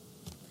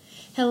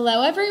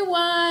Hello,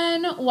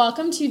 everyone.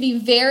 Welcome to the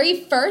very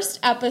first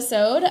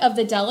episode of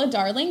the Della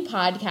Darling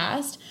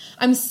podcast.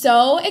 I'm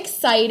so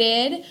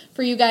excited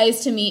for you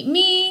guys to meet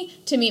me,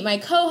 to meet my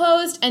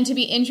co-host, and to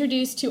be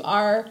introduced to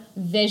our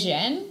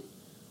vision,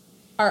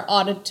 our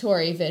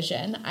auditory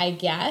vision, I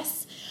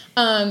guess.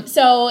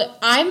 So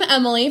I'm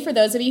Emily, for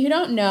those of you who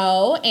don't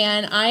know,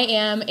 and I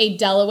am a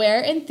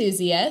Delaware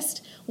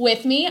enthusiast.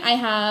 With me, I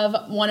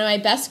have one of my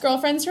best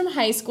girlfriends from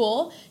high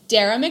school,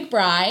 Dara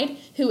McBride,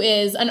 who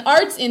is an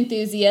arts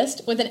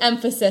enthusiast with an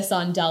emphasis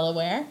on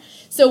Delaware.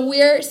 So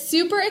we're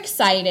super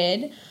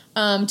excited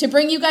to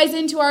bring you guys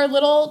into our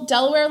little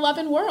Delaware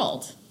loving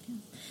world.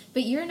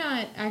 But you're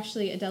not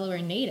actually a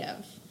Delaware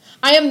native.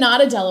 I am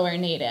not a Delaware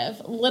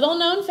native. Little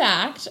known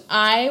fact,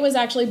 I was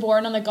actually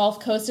born on the Gulf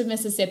Coast of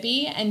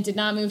Mississippi and did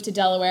not move to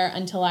Delaware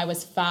until I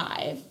was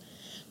 5.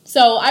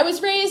 So I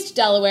was raised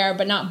Delaware,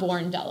 but not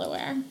born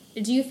Delaware.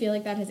 Do you feel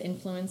like that has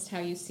influenced how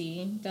you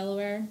see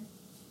Delaware?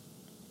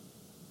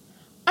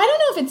 I don't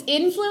know if it's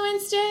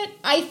influenced it.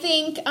 I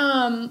think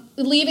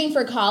leaving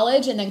for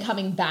college and then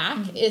coming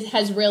back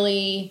has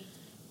really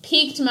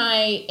piqued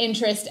my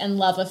interest and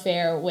love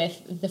affair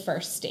with the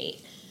first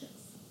state.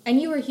 And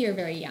you were here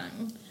very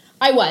young.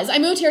 I was. I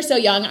moved here so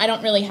young, I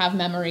don't really have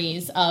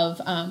memories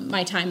of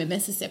my time in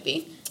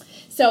Mississippi.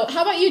 So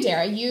how about you,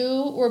 Dara?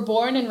 You were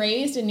born and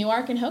raised in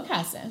Newark and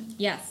Hocassin.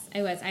 Yes,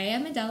 I was. I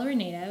am a Delaware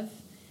native.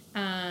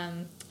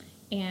 And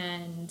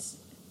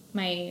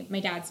my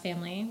dad's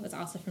family was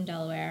also from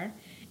Delaware.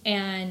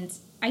 And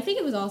I think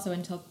it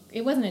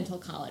wasn't until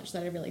college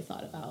that I really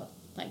thought about,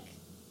 like,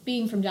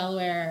 being from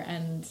Delaware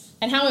and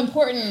how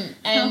important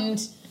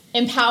and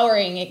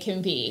empowering it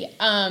can be.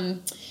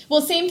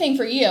 Well, same thing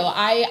for you.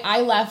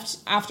 I left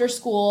after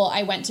school.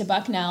 I went to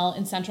Bucknell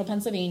in central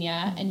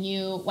Pennsylvania, and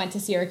you went to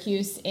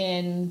Syracuse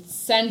in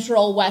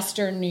central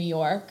western New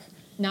York.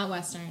 Not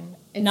western.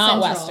 It's Not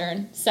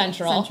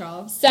central.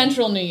 Western.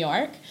 Central New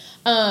York.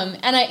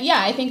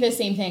 I think the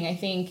same thing. I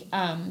think,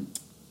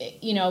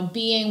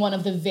 being one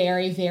of the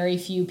very, very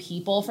few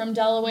people from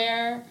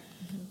Delaware,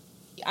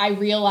 I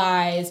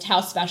realized how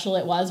special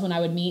it was when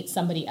I would meet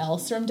somebody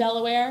else from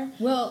Delaware.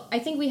 Well, I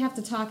think we have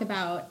to talk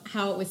about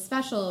how it was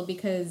special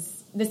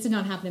because this did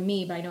not happen to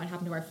me, but I know it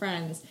happened to our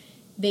friends.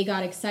 They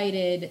got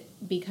excited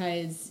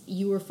because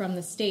you were from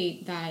the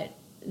state that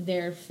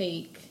their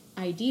fake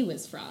ID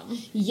was from.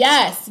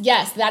 Yes,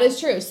 that is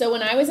true. So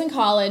when I was in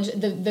college,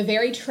 the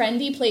very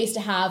trendy place to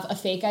have a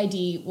fake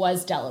ID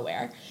was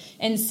Delaware.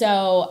 And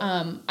so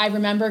I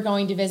remember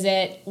going to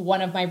visit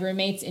one of my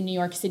roommates in New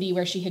York City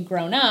where she had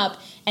grown up,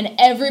 and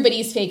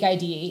everybody's fake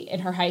ID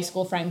in her high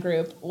school friend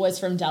group was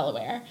from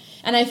Delaware.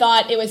 And I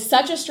thought it was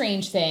such a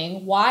strange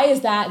thing. Why is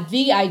that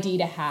the ID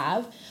to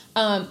have?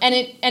 And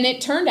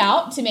it turned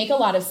out to make a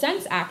lot of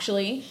sense,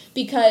 actually,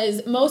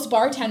 because most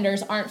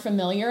bartenders aren't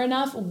familiar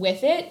enough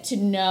with it to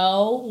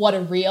know what a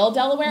real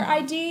Delaware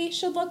ID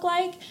should look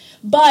like.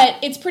 But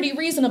it's pretty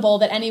reasonable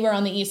that anywhere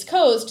on the East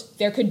Coast,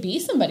 there could be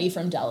somebody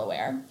from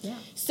Delaware. Yeah.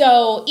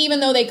 So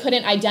even though they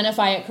couldn't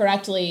identify it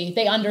correctly,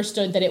 they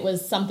understood that it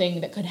was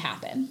something that could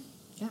happen.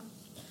 Yeah.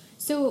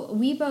 So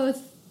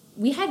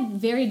we had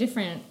very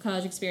different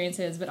college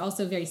experiences, but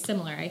also very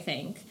similar, I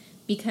think,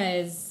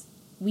 because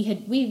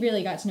we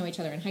really got to know each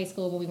other in high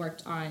school when we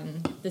worked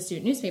on the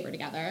student newspaper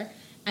together.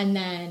 And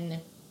then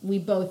we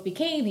both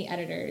became the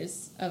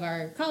editors of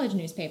our college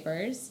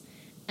newspapers.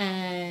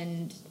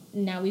 And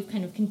now we've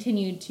kind of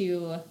continued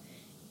to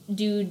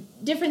do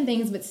different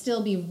things, but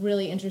still be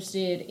really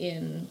interested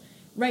in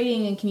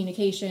writing and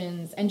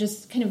communications and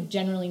just kind of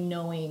generally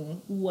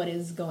knowing what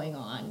is going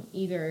on,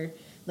 either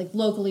like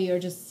locally or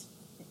just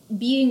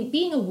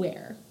being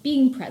aware,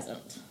 being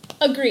present.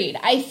 Agreed.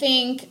 I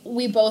think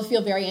we both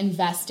feel very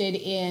invested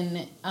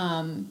in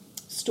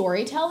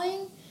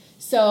storytelling,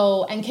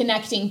 and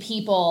connecting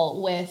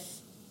people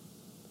with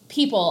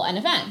people and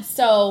events.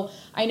 So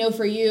I know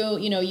for you,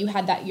 you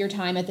had your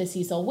time at the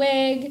Cecil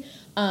Whig,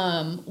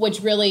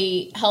 which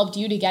really helped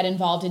you to get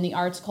involved in the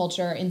arts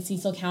culture in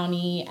Cecil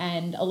County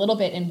and a little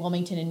bit in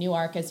Wilmington and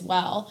Newark as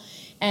well.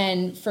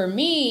 And for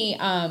me,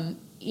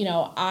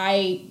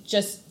 I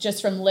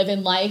just from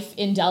living life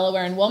in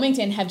Delaware and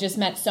Wilmington have just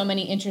met so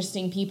many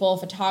interesting people,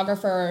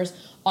 photographers,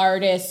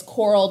 artists,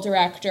 choral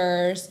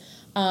directors,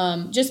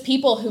 just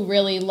people who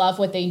really love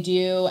what they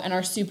do and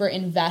are super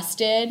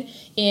invested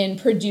in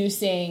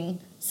producing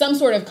some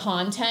sort of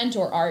content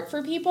or art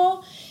for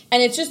people.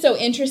 And it's just so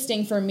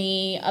interesting for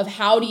me of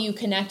how do you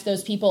connect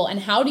those people and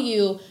how do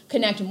you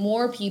connect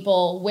more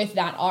people with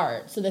that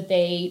art so that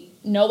they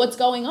know what's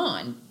going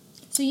on.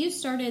 So you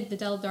started the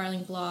Della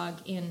Darling blog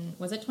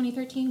was it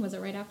 2013? Was it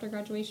right after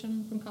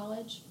graduation from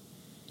college?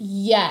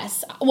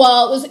 Yes.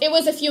 Well, it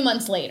was a few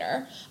months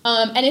later.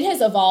 And it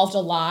has evolved a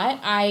lot.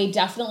 I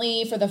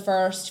definitely, for the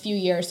first few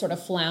years, sort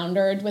of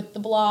floundered with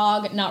the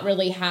blog, not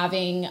really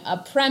having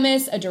a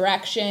premise, a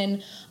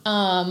direction.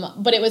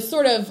 But it was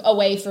sort of a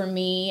way for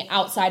me,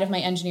 outside of my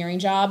engineering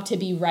job, to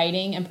be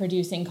writing and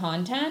producing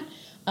content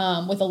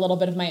with a little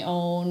bit of my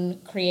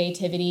own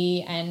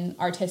creativity and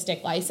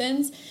artistic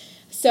license.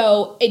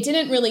 So it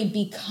didn't really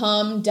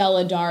become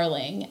Della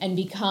Darling and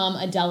become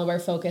a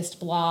Delaware-focused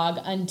blog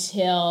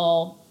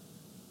until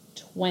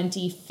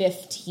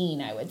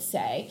 2015, I would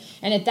say.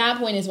 And at that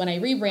point is when I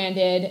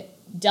rebranded.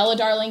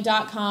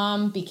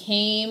 DellaDarling.com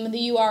became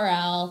the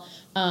URL.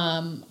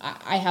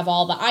 I have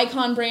all the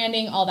icon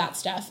branding, all that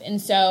stuff.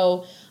 And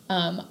so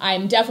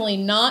I'm definitely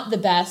not the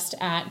best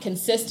at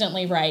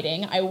consistently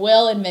writing. I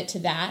will admit to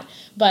that.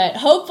 But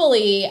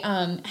hopefully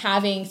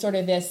having sort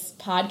of this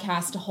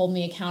podcast to hold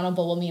me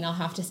accountable will mean I'll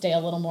have to stay a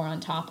little more on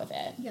top of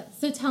it. Yeah.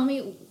 So tell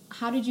me,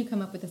 how did you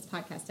come up with this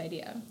podcast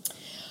idea?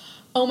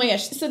 Oh my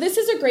gosh. So this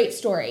is a great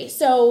story.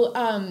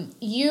 So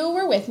you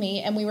were with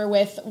me and we were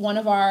with one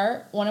of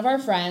our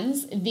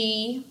friends,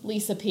 the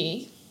Lisa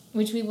P.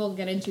 Which we will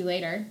get into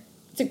later.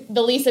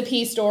 The Lisa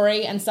P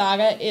story and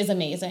saga is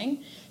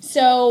amazing.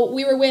 So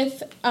we were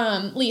with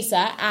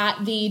Lisa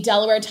at the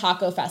Delaware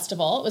Taco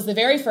Festival. It was the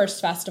very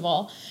first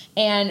festival.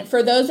 And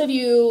for those of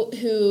you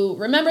who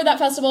remember that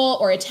festival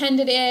or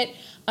attended it,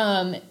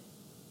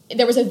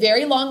 there was a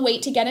very long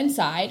wait to get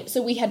inside.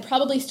 So we had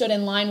probably stood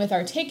in line with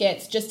our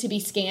tickets just to be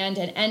scanned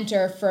and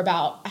enter for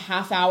about a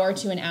half hour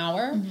to an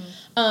hour.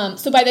 Mm-hmm.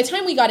 So by the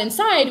time we got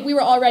inside, we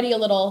were already a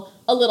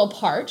little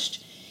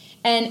parched.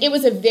 And it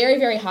was a very,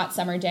 very hot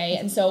summer day.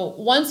 And so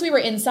once we were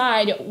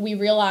inside, we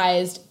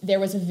realized there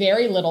was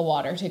very little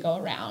water to go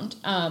around.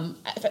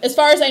 As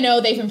far as I know,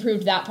 they've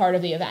improved that part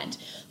of the event.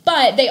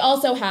 But they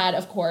also had,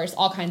 of course,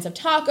 all kinds of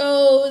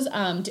tacos.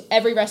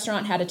 Every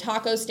restaurant had a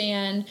taco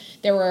stand.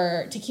 There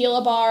were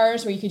tequila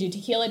bars where you could do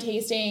tequila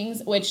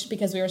tastings, which,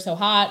 because we were so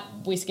hot,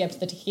 we skipped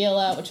the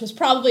tequila, which was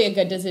probably a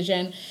good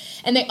decision.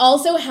 And they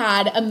also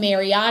had a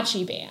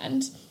mariachi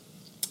band.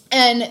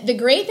 And the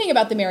great thing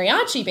about the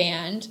mariachi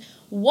band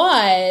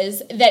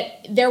was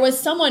that there was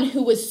someone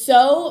who was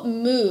so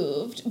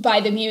moved by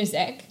the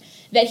music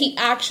that he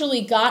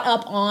actually got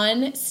up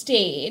on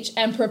stage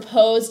and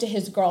proposed to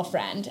his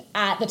girlfriend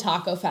at the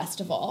taco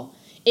festival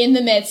in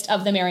the midst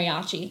of the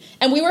mariachi.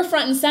 And we were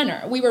front and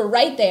center. We were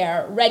right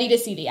there, ready to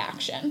see the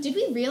action. Did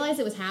we realize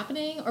it was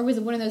happening? Or was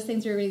it one of those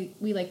things where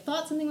we like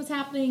thought something was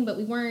happening, but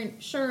we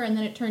weren't sure, and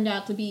then it turned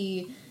out to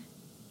be,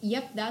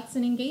 yep, that's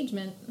an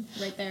engagement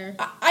right there.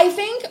 I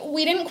think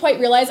we didn't quite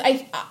realize.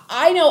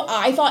 I know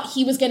I thought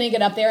he was going to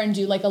get up there and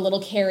do like a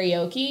little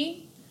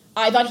karaoke.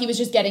 I thought he was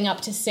just getting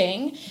up to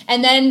sing.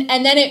 And then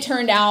it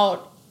turned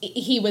out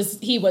he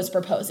was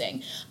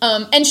proposing.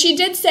 And she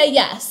did say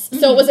yes. Mm-hmm.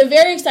 So it was a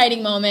very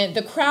exciting moment.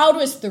 The crowd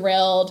was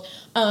thrilled.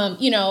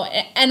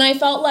 And I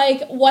felt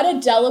like what a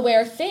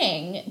Delaware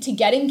thing to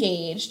get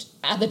engaged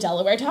at the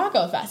Delaware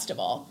Taco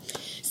Festival.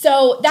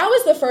 So that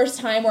was the first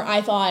time where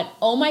I thought,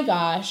 oh my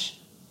gosh,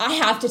 I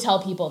have to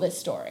tell people this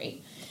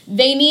story.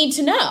 They need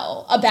to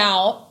know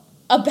about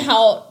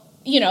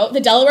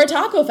the Delaware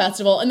Taco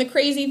Festival and the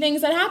crazy things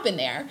that happen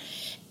there.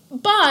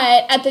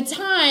 But at the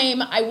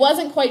time, I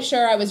wasn't quite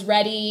sure I was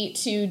ready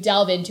to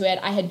delve into it.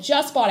 I had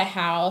just bought a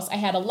house. I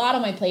had a lot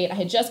on my plate. I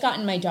had just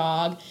gotten my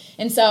dog.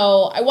 And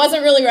so I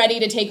wasn't really ready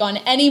to take on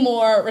any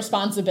more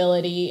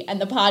responsibility. And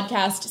the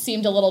podcast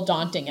seemed a little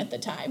daunting at the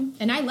time.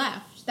 And I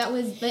left. That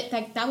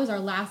was our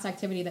last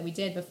activity that we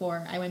did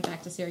before I went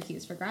back to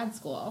Syracuse for grad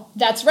school.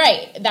 That's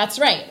right.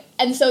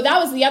 And so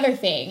that was the other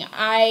thing.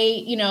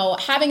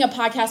 Having a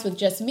podcast with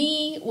just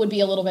me would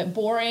be a little bit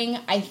boring,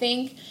 I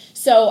think.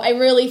 So I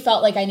really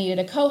felt like I needed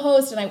a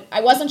co-host, and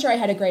I wasn't sure I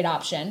had a great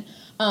option.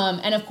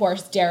 And of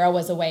course, Dara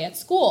was away at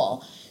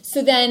school.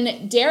 So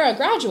then Dara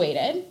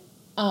graduated,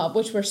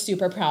 which we're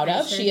super proud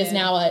of. She is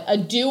now a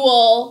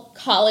dual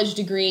college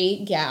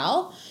degree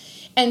gal.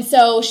 And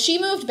so she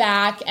moved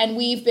back, and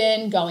we've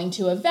been going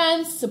to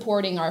events,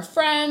 supporting our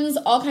friends,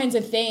 all kinds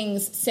of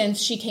things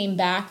since she came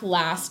back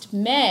last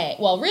May.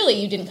 Well, really,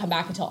 you didn't come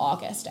back until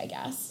August, I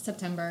guess.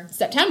 September.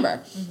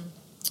 Mm-hmm.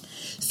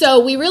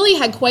 So we really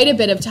had quite a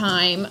bit of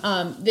time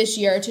this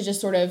year to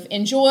just sort of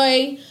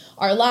enjoy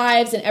our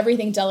lives and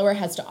everything Delaware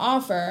has to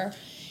offer.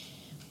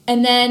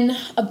 And then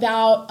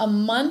about a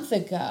month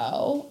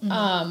ago,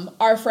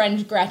 our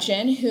friend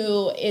Gretchen,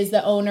 who is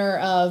the owner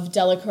of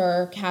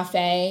Delacour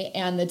Cafe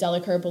and the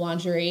Delacour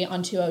Boulangerie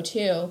on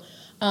 202,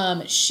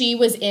 she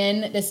was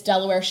in this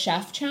Delaware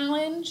Chef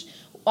Challenge,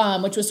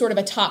 which was sort of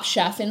a Top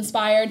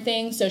Chef-inspired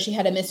thing. So she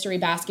had a mystery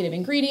basket of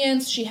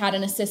ingredients. She had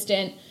an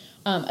assistant,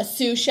 a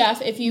sous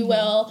chef, if you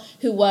will,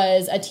 who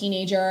was a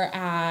teenager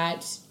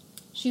at...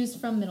 She was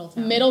from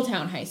Middletown.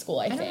 Middletown High School,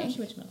 I think. I don't know if she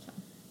went to Middletown.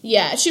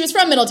 Yeah, she was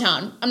from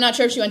Middletown. I'm not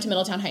sure if she went to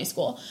Middletown High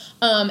School.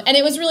 And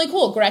it was really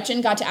cool.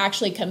 Gretchen got to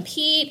actually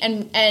compete,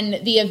 and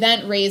the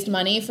event raised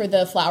money for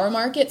the Flower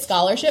Market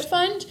Scholarship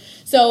Fund.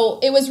 So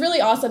it was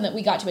really awesome that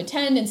we got to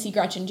attend and see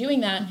Gretchen doing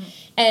that. Mm-hmm.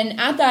 And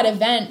at that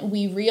event,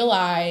 we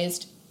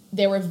realized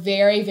there were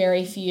very,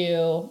 very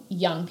few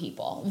young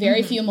people,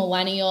 very few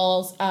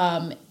millennials.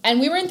 And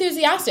we were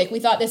enthusiastic.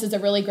 We thought this is a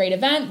really great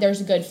event.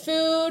 There's good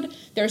food.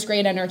 There's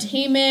great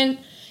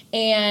entertainment.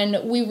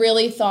 And we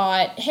really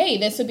thought, hey,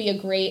 this would be a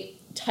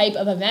great type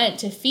of event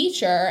to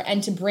feature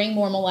and to bring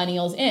more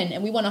millennials in.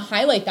 And we want to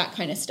highlight that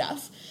kind of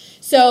stuff.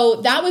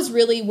 So that was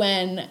really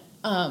when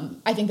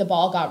I think the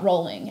ball got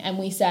rolling, and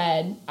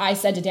I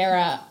said to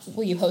Dara,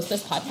 will you host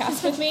this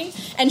podcast with me?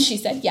 And she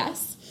said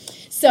yes.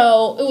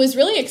 So it was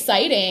really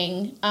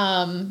exciting.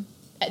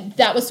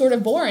 That was sort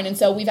of born. And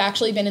so we've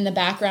actually been in the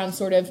background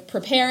sort of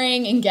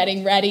preparing and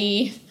getting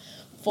ready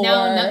for...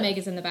 Now Nutmeg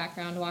is in the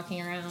background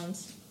walking around.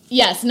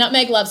 Yes,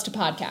 Nutmeg loves to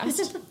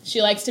podcast.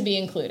 She likes to be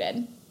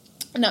included.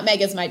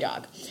 Nutmeg is my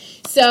dog.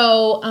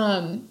 So,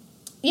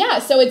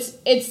 so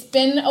it's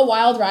been a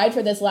wild ride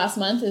for this last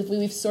month as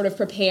we've sort of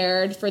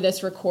prepared for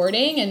this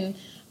recording and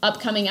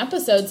upcoming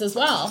episodes as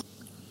well.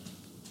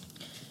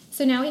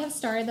 So now we have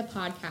started the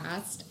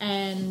podcast,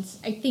 and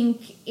I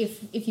think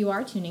if you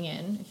are tuning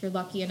in, if you're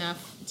lucky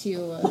enough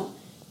to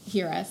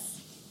hear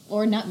us,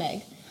 or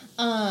Nutmeg,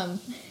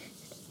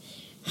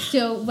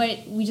 so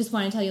we just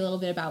want to tell you a little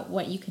bit about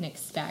what you can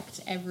expect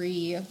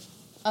every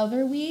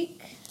other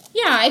week.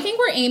 Yeah, I think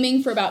we're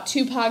aiming for about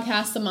 2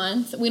 podcasts a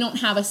month. We don't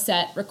have a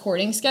set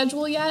recording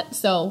schedule yet,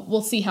 so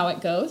we'll see how it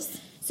goes.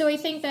 So I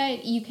think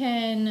that you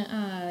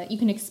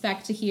can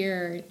expect to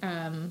hear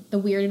the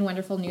weird and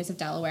wonderful news of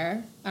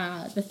Delaware,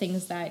 the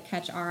things that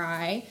catch our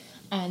eye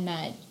and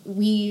that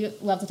we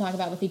love to talk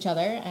about with each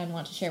other and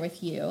want to share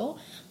with you.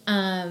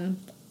 What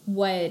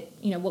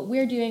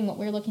we're doing, what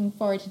we're looking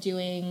forward to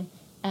doing,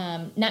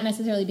 not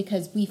necessarily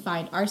because we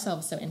find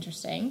ourselves so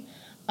interesting,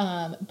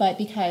 but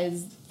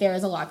because there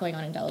is a lot going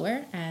on in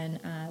Delaware, and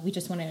we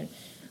just want to.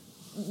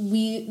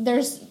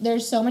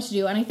 There's so much to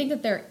do, and I think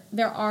that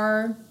there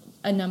are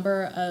a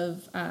number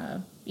of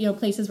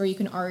places where you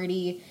can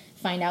already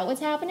find out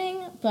what's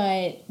happening,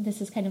 but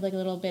this is kind of like a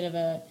little bit of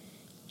a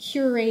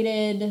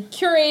curated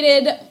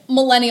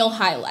millennial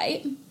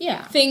highlight.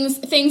 Yeah,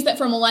 things that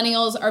for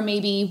millennials are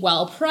maybe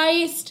well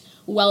priced,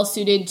 well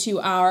suited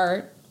to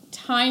our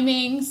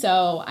timing.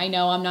 So I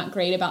know I'm not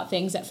great about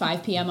things at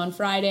 5 p.m. on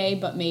Friday,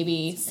 but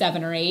maybe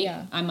 7 or 8,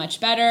 yeah. I'm much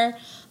better.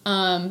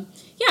 So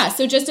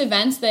just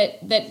events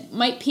that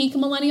might pique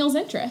millennials'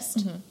 interest.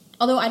 Mm-hmm.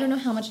 Although I don't know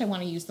how much I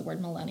want to use the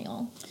word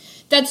millennial.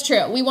 That's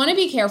true. We want to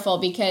be careful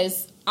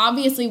because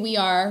obviously we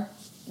are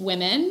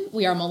women.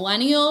 We are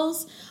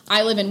millennials.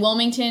 I live in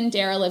Wilmington.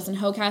 Dara lives in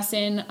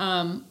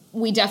Hocassin.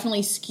 We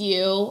definitely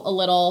skew a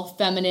little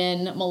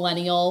feminine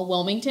millennial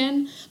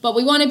Wilmington. But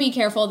we want to be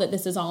careful that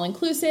this is all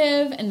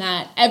inclusive and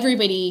that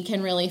everybody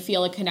can really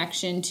feel a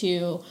connection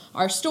to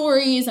our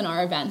stories and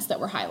our events that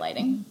we're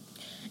highlighting.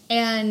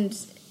 And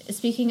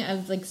speaking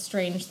of like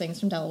strange things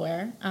from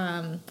Delaware,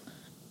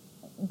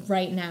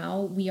 right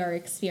now we are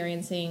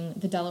experiencing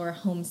the Delaware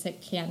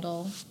Homesick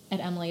Candle at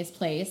Emily's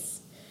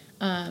place,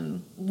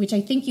 which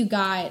I think you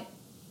got.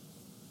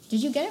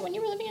 Did you get it when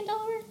you were living in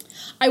Delaware?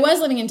 I was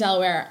living in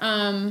Delaware.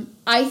 I'm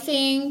not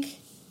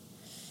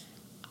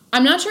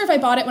sure if I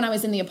bought it when I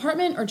was in the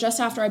apartment or just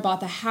after I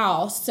bought the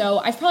house. So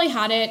I've probably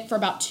had it for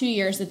about 2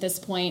 years at this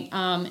point.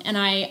 And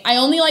I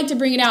only like to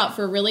bring it out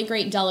for really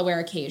great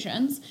Delaware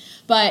occasions.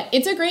 But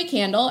it's a great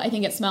candle. I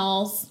think it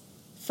smells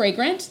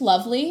fragrant,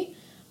 lovely.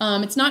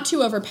 It's not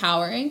too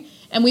overpowering.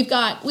 And we've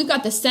got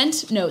the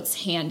scent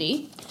notes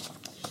handy.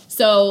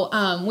 So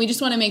we just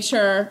want to make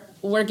sure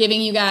we're giving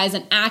you guys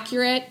an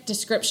accurate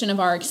description of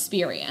our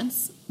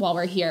experience while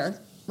we're here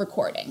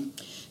recording.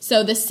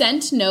 So the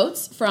scent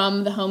notes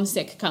from the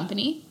Homesick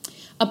Company.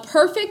 A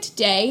perfect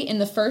day in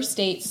the first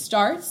state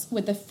starts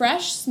with the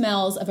fresh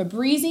smells of a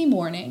breezy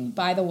morning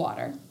by the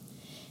water.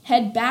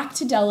 Head back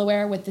to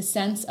Delaware with the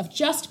scents of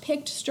just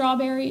picked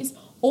strawberries,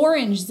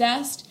 orange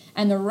zest,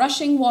 and the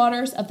rushing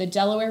waters of the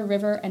Delaware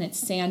River and its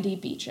sandy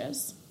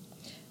beaches.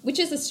 Which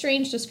is a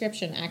strange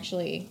description,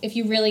 actually, if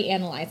you really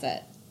analyze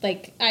it.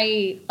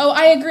 I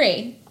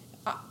agree.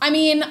 I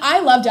mean, I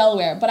love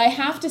Delaware, but I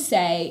have to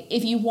say,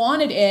 if you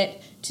wanted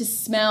it to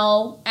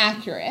smell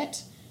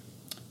accurate,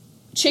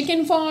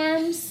 chicken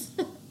farms,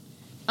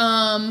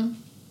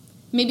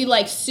 maybe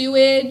like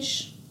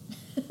sewage.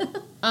 We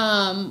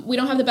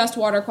don't have the best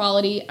water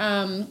quality.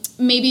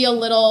 Maybe a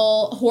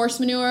little horse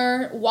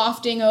manure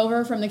wafting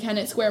over from the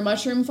Kennett Square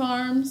mushroom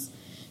farms.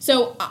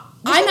 So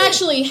I'm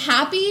actually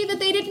happy that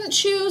they didn't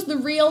choose the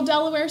real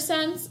Delaware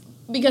scents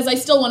because I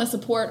still want to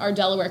support our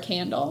Delaware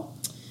candle.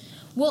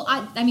 Well,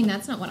 I mean,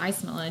 that's not what I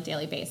smell on a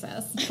daily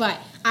basis, but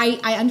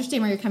I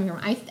understand where you're coming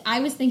from. I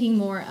was thinking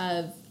more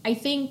of, I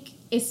think,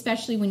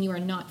 especially when you are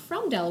not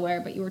from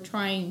Delaware, but you are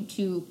trying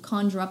to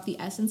conjure up the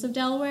essence of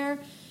Delaware,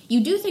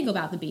 you do think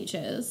about the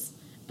beaches,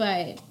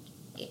 but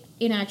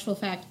in actual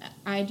fact,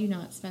 I do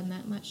not spend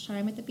that much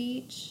time at the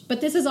beach.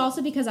 But this is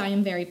also because I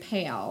am very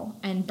pale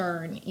and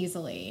burn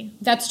easily.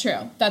 That's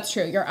true. That's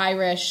true. Your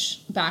Irish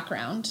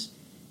background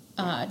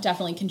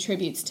definitely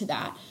contributes to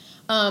that.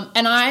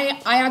 And I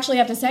actually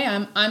have to say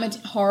I'm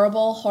a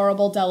horrible,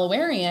 horrible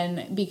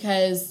Delawarean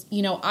because,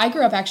 I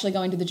grew up actually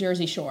going to the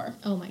Jersey Shore.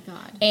 Oh, my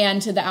God.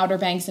 And to the Outer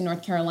Banks in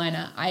North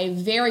Carolina. I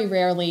very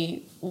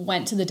rarely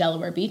went to the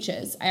Delaware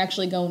beaches. I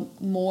actually go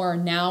more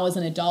now as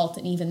an adult,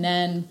 and even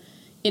then,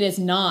 it is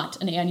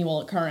not an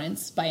annual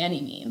occurrence by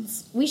any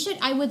means.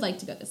 I would like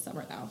to go this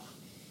summer, though.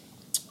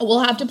 We'll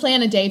have to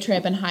plan a day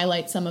trip and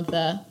highlight some of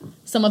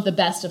the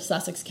best of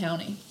Sussex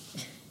County.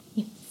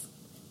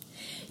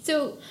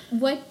 So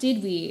what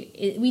did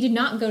we did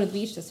not go to the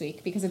beach this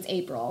week because it's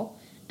April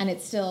and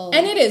it's still...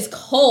 And it is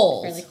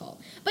cold. Fairly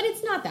cold. But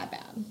it's not that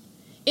bad.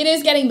 It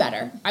is getting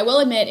better. I will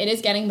admit it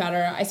is getting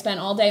better. I spent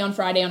all day on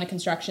Friday on a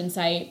construction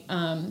site,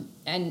 and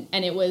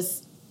it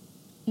was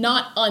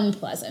not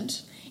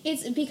unpleasant.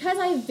 It's because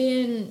I've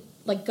been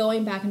like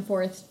going back and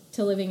forth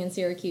to living in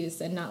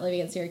Syracuse and not living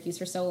in Syracuse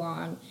for so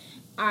long.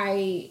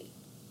 I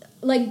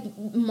like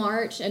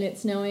March and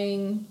it's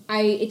snowing.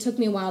 It took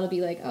me a while to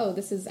be like, oh,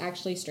 this is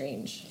actually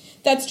strange.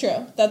 That's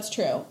true. That's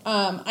true.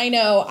 I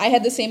know I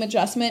had the same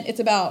adjustment. It's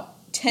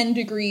about 10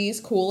 degrees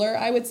cooler,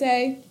 I would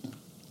say,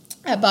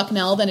 at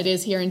Bucknell than it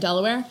is here in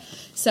Delaware.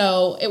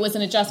 So it was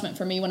an adjustment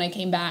for me when I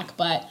came back,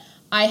 but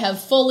I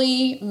have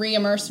fully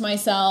re-immersed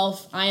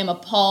myself. I am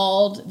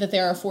appalled that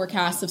there are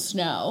forecasts of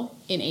snow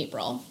in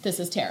April. This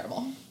is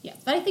terrible. Yes,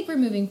 but I think we're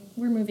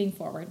moving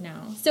forward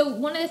now. So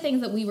one of the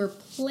things that we were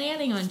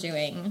planning on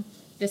doing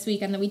this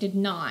weekend that we did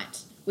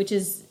not, which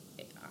is,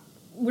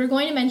 we're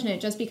going to mention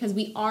it just because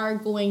we are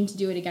going to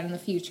do it again in the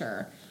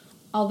future,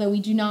 although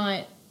we do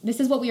not. This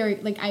is what we are,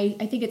 like, I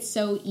think it's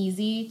so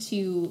easy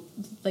to,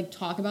 like,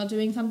 talk about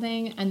doing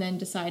something and then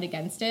decide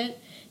against it,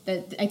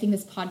 that I think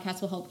this podcast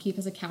will help keep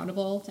us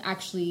accountable to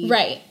actually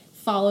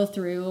follow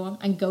through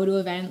and go to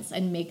events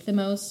and make the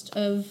most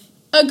of...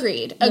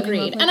 Agreed.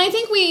 And I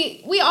think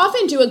we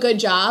often do a good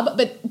job,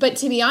 but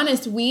to be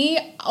honest, we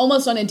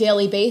almost on a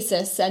daily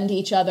basis send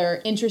each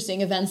other interesting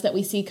events that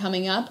we see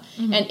coming up,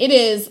 and it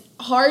is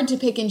hard to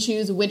pick and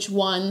choose which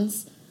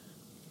ones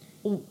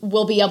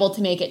we'll be able to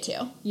make it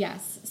to.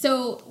 Yes.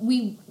 So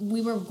we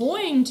were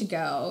going to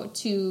go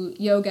to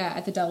yoga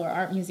at the Delaware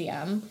Art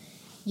Museum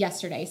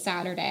yesterday,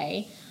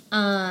 Saturday,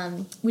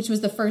 which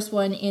was the first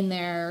one in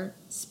their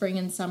spring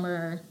and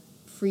summer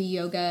free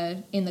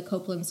yoga in the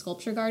Copeland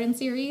Sculpture Garden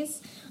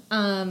series,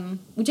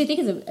 which I think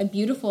is a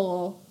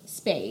beautiful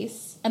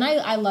space. And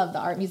I love the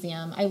art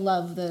museum. I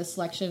love the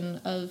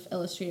selection of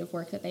illustrative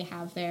work that they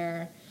have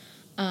there.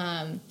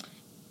 But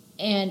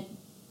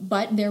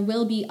there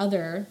will be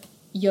other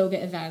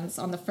yoga events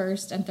on the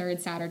first and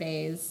third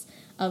Saturdays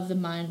of the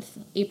month,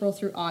 April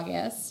through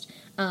August.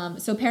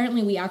 So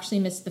apparently we actually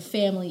missed the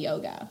family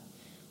yoga,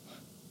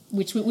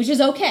 which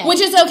is okay.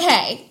 Which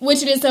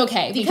it is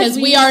okay because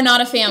we are not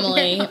a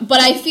family,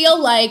 but I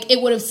feel like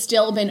it would have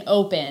still been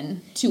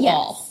open to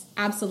all.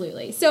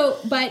 Absolutely. So,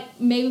 but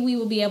maybe we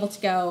will be able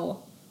to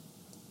go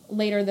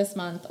later this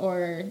month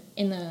or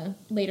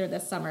later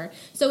this summer.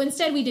 So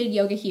instead we did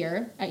yoga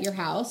here at your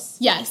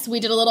house. Yes, we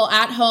did a little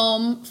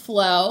at-home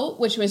flow,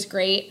 which was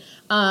great.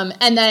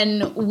 And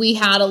then we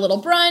had a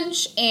little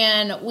brunch,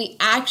 and we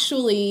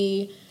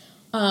actually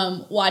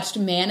watched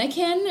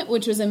Mannequin,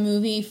 which was a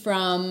movie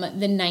from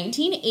the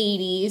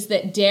 1980s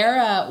that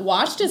Dara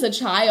watched as a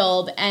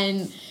child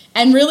and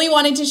really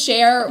wanted to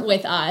share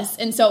with us.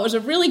 And so it was a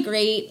really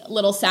great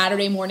little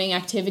Saturday morning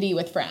activity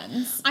with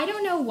friends. I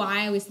don't know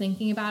why I was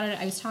thinking about it.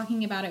 I was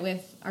talking about it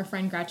with our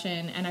friend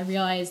Gretchen, and I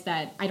realized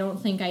that I don't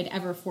think I'd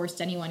ever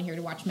forced anyone here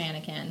to watch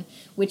Mannequin,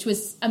 which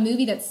was a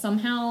movie that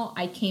somehow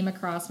I came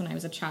across when I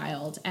was a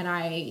child, and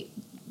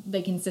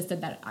they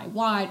insisted that I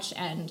watch,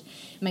 and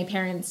my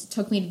parents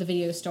took me to the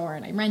video store,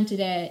 and I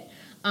rented it.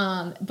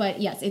 But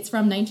yes, it's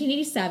from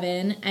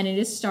 1987, and it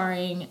is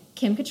starring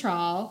Kim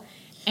Cattrall,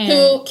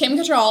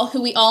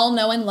 who we all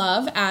know and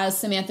love as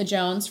Samantha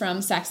Jones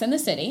from Sex and the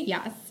City.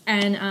 Yes.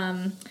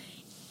 And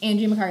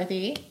Andrew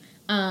McCarthy,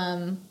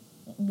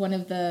 one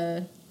of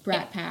the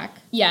Brat Pack.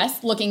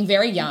 Yes, looking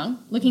very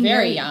young.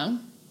 Very young.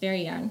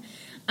 Very young.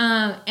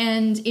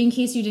 And in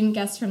case you didn't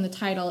guess from the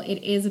title,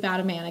 it is about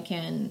a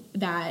mannequin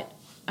that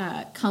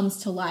comes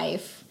to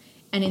life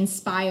and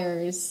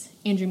inspires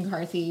Andrew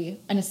McCarthy,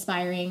 an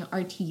aspiring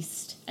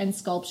artiste and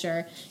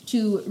sculptor,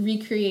 to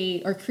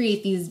recreate or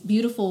create these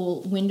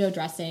beautiful window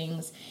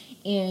dressings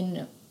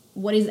in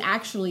what is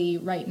actually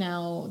right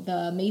now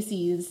the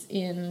Macy's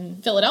in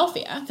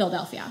Philadelphia.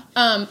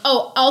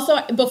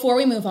 Also, before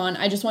we move on,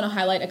 I just want to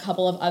highlight a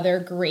couple of other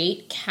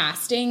great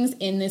castings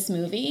in this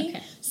movie.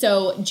 Okay.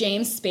 So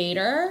James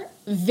Spader,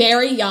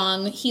 very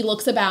young. He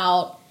looks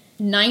about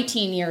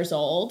 19 years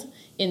old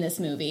in this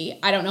movie.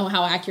 I don't know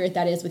how accurate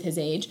that is with his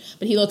age,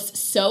 but he looks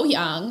so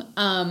young.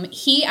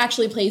 He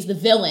actually plays the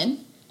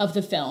villain of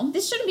the film.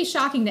 This shouldn't be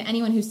shocking to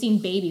anyone who's seen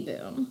Baby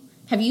Boom.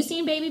 Have you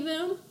seen Baby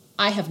Boom?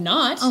 I have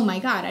not. Oh my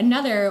god,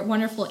 another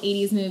wonderful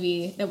 80s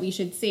movie that we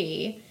should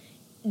see,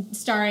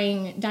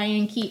 starring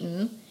Diane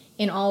Keaton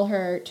in all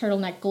her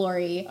turtleneck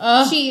glory.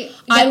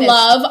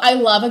 I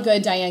love a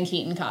good Diane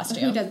Keaton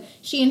costume. Who does?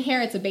 She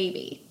inherits a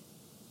baby.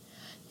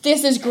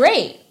 This is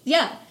great.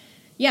 Yeah.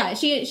 Yeah,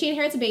 she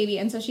inherits a baby,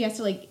 and so she has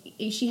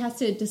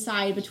to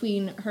decide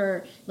between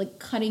her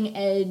cutting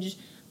edge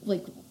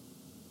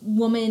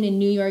woman in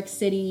New York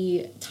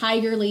City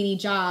tiger lady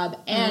job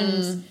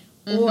and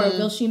or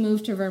will she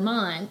move to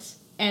Vermont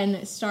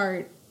and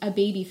start a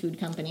baby food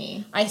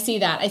company? I see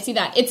that.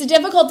 It's a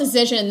difficult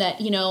decision that,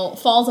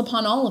 falls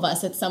upon all of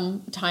us at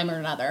some time or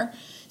another.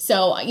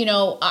 So,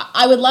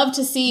 I would love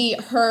to see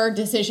her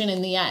decision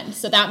in the end.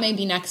 So that may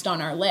be next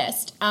on our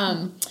list.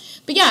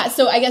 But yeah,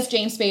 so I guess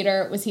James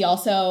Spader, was he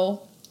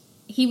also...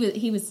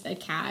 He was a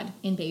cad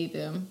in Baby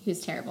Boom. He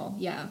was terrible.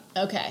 Yeah.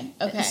 Okay.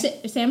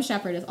 Sam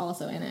Shepard is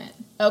also in it.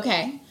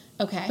 Okay.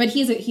 But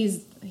he's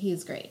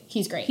great.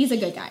 He's great. He's a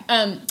good guy.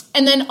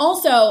 And then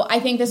also, I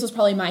think this was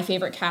probably my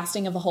favorite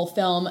casting of the whole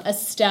film.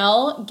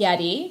 Estelle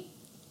Getty,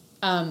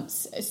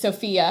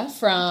 Sophia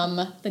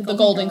from the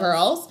Golden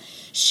Girls.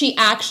 She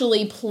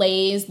actually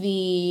plays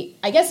the,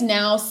 I guess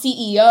now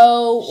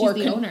CEO or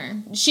the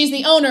owner. She's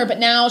the owner, but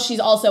now she's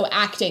also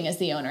acting as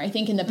the owner. I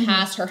think in the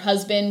past her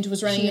husband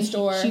was running the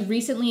store. She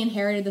recently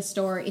inherited the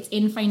store. It's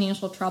in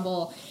financial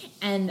trouble.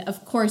 And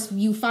of course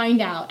you find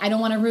out, I don't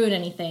want to ruin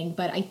anything,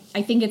 but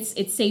I think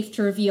it's safe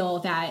to reveal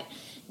that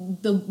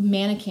the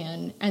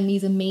mannequin and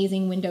these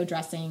amazing window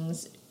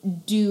dressings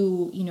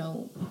do,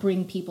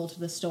 bring people to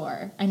the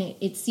store. And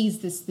it sees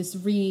this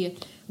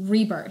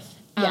rebirth.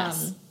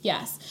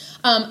 Yes.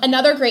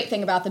 Another great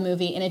thing about the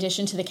movie, in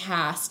addition to the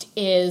cast,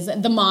 is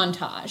the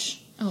montage.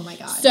 Oh my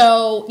God.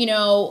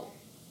 So,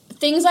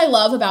 things I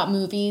love about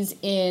movies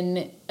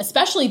in,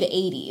 especially the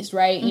 80s,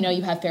 right? Mm-hmm.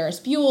 You have Ferris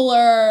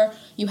Bueller,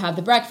 you have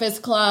The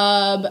Breakfast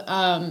Club,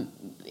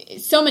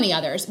 so many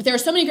others. But there are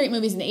so many great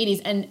movies in the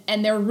 80s,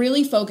 and they're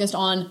really focused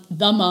on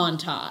the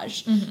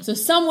montage. Mm-hmm. So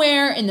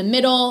somewhere in the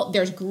middle,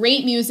 there's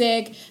great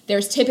music.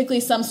 There's typically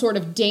some sort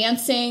of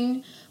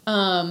dancing.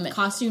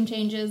 Costume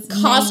changes.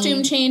 Many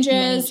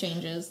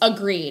changes.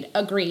 Agreed.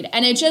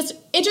 And it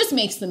just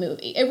makes the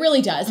movie. It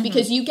really does, mm-hmm.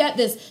 because you get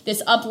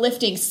this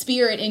uplifting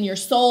spirit in your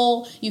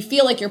soul. You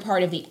feel like you're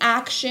part of the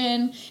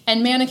action,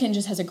 and Mannequin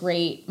just has a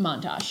great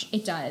montage.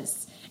 It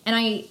does.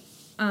 And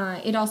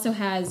it also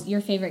has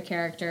your favorite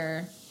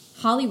character,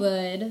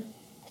 Hollywood.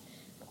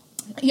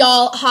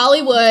 Y'all,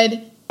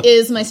 Hollywood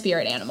is my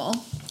spirit animal.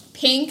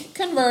 Pink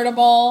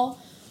convertible.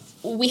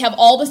 We have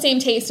all the same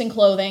taste in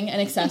clothing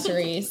and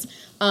accessories.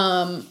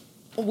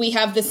 We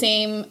have the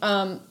same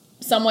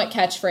somewhat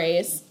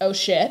catchphrase, oh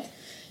shit.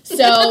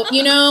 So, I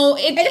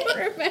don't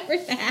remember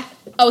that.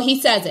 Oh, he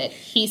says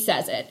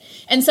it.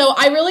 And so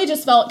I really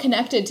just felt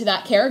connected to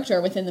that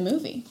character within the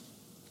movie.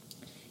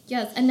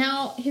 Yes, and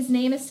now his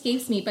name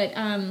escapes me, but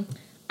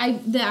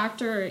the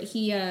actor,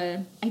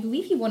 I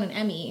believe he won an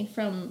Emmy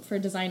for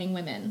Designing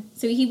Women.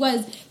 So he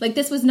was,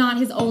 this was not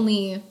his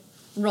only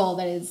role.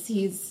 That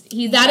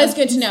is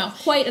good to know.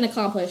 Quite an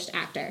accomplished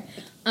actor.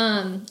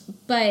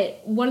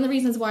 But one of the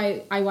reasons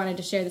why I wanted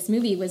to share this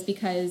movie was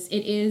because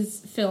it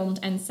is filmed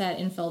and set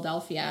in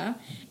Philadelphia,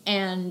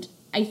 and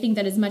I think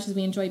that as much as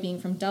we enjoy being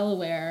from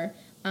Delaware,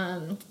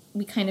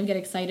 we kind of get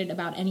excited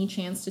about any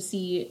chance to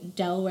see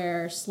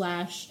Delaware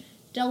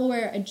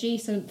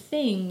adjacent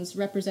things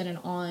represented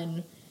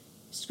on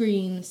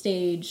screen,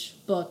 stage,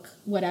 book,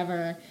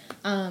 whatever.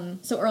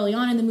 So early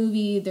on in the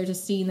movie, there's a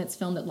scene that's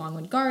filmed at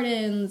Longwood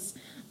Gardens,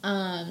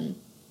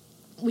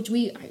 which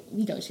we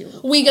go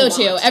to. We go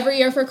to every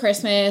year for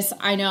Christmas.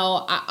 I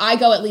know I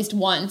go at least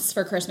once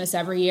for Christmas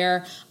every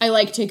year. I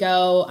like to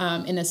go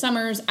in the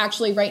summers.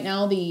 Actually, right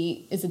now,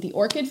 is it the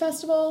Orchid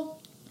Festival?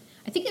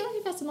 I think the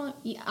Orchid Festival.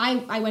 Yeah,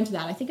 I went to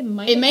that. I think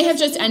it may have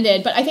just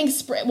ended, but I think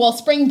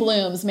Spring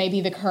Blooms may be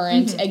the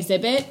current mm-hmm.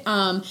 exhibit.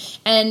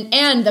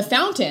 And the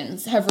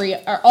fountains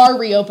are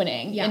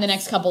reopening in the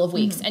next couple of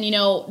weeks. Mm-hmm.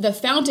 And the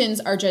fountains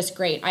are just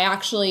great. I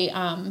actually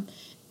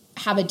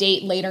have a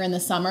date later in the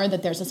summer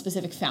that there's a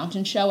specific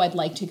fountain show I'd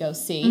like to go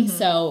see. Mm-hmm.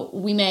 So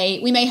we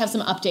may have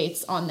some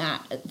updates on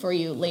that for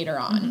you later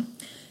on. Mm-hmm.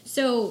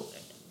 So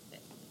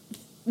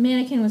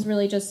Mannequin was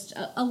really just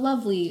a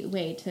lovely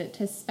way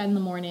to spend the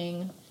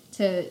morning,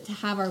 to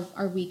have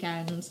our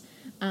weekends.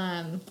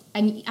 And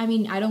I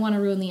mean, I don't want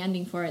to ruin the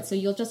ending for it, so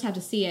you'll just have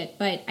to see it.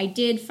 But I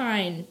did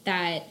find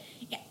that,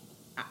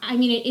 I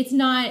mean, it's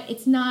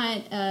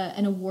not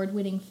an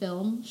award-winning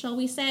film, shall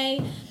we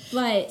say?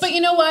 But you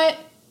know what?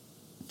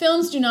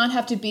 Films do not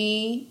have to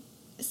be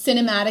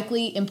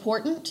cinematically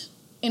important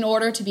in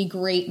order to be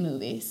great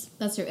movies.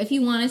 That's true. If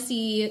you want to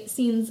see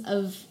scenes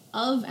of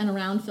and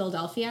around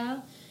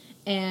Philadelphia,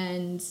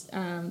 and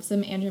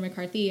some Andrew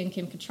McCarthy and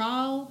Kim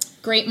Cattrall.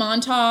 Great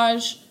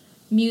montage.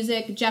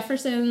 Music.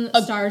 Jefferson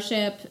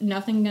Starship,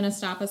 Nothing Gonna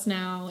Stop Us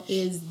Now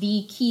is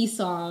the key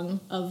song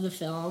of the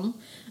film.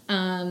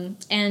 And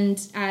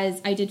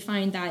as I did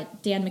find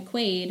that Dan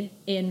McQuaid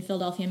in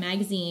Philadelphia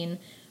Magazine,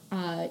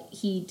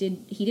 he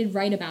did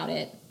write about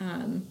it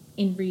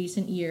in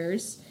recent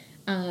years,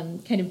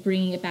 kind of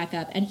bringing it back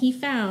up. And he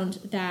found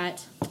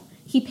that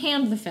he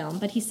panned the film,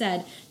 but he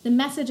said, the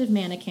message of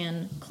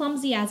Mannequin,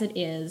 clumsy as it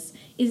is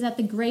that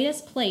the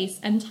greatest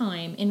place and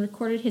time in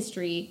recorded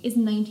history is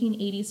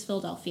 1980s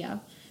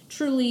Philadelphia.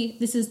 Truly,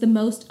 this is the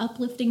most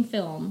uplifting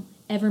film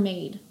ever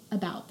made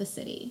about the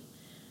city.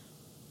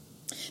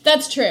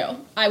 That's true,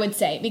 I would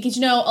say, because,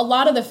 a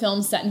lot of the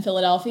films set in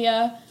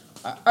Philadelphia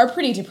are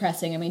pretty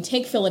depressing. I mean,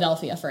 take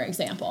Philadelphia, for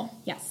example.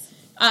 Yes.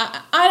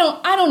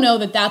 I don't know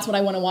that that's what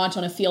I want to watch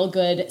on a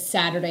feel-good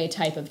Saturday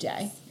type of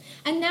day.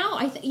 And now,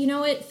 you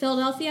know what,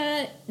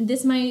 Philadelphia,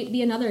 this might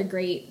be another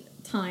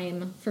great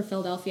time for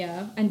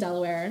Philadelphia and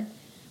Delaware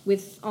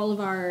with all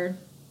of our,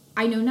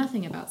 I know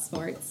nothing about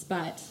sports,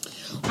 but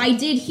I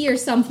did hear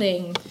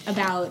something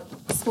about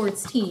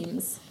sports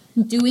teams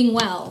doing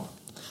well.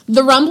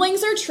 The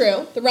rumblings are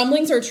true.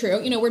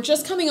 We're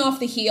just coming off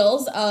the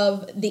heels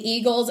of the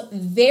Eagles'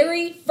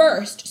 very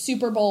first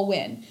Super Bowl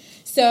win.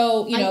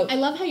 So, I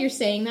love how you're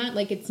saying that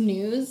like it's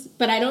news,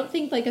 but I don't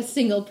think like a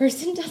single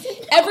person doesn't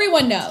know.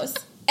 Everyone knows.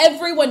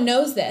 Everyone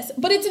knows this,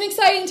 but it's an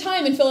exciting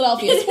time in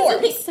Philadelphia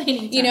sports. It's an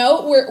exciting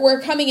time.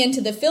 We're coming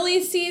into the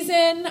Phillies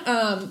season.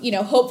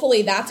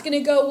 Hopefully that's going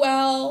to go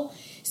well.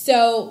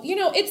 So,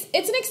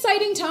 it's an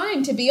exciting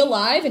time to be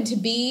alive and to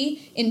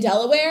be in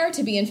Delaware,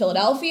 to be in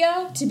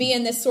Philadelphia, to be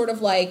in this sort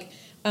of like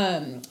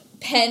Penn,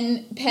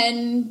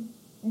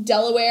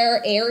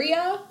 Delaware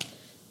area.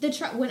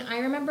 When I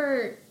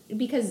remember,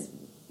 because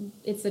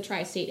it's the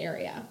tri-state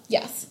area.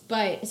 Yes.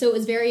 But, so it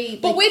was very...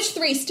 But which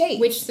 3 states?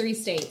 Which 3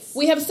 states?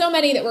 We have so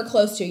many that we're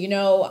close to.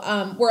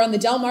 We're on the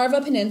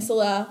Delmarva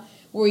Peninsula.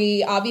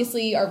 We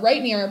obviously are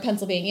right near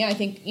Pennsylvania. I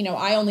think,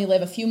 I only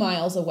live a few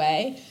miles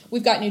away.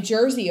 We've got New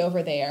Jersey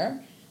over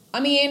there. I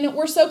mean,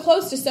 we're so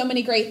close to so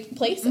many great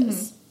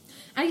places.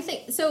 Mm-hmm. I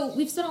think, so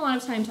we've spent a lot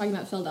of time talking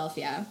about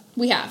Philadelphia.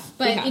 We have.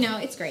 But,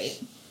 it's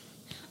great.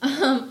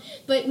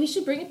 But we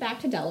should bring it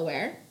back to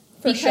Delaware.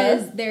 For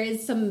because sure. There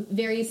is some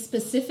very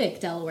specific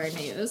Delaware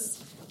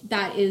news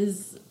that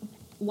is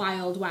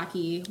wild,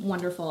 wacky,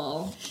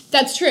 wonderful.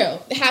 That's true.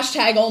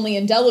 Hashtag only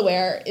in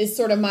Delaware is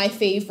sort of my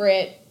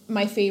favorite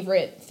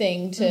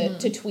thing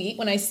to tweet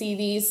when I see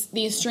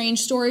these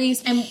strange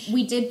stories. And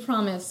we did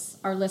promise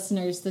our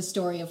listeners the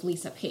story of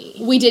Lisa P.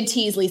 We did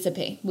tease Lisa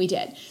P. We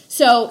did.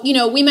 So,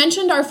 we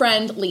mentioned our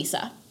friend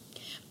Lisa.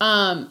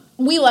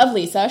 We love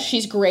Lisa.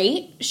 She's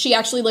great. She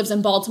actually lives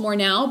in Baltimore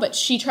now, but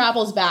she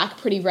travels back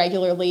pretty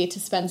regularly to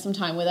spend some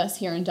time with us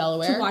here in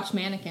Delaware. To watch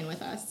Mannequin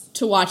with us.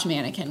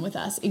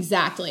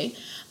 Exactly.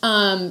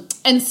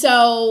 And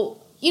so,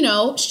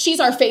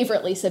 she's our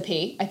favorite Lisa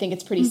P. I think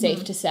it's pretty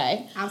safe to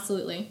say.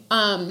 Absolutely.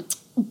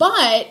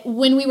 But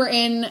when we were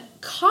in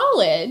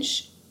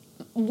college,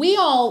 we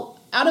all,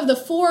 out of the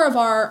 4 of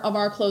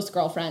our close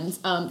girlfriends,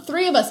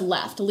 3 of us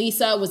left.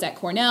 Lisa was at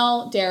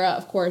Cornell, Dara,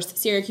 of course,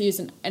 Syracuse,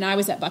 and I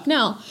was at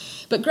Bucknell.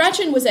 But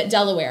Gretchen was at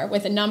Delaware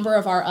with a number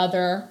of our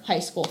other high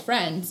school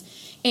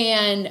friends.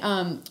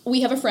 And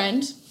we have a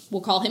friend,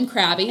 we'll call him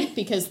Krabby,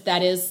 because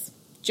that is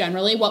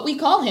generally what we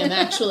call him,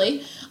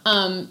 actually.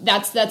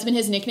 That's been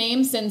his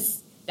nickname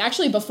since,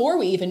 actually, before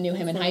we even knew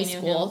him in high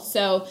school.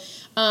 So,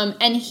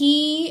 and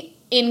he,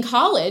 in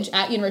college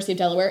at University of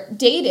Delaware,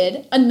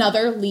 dated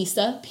another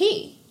Lisa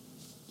P.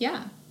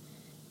 Yeah.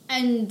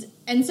 And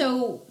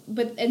so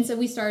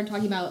we started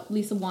talking about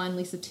Lisa 1,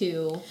 Lisa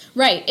 2.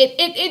 Right.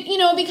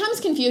 It becomes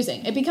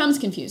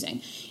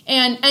confusing.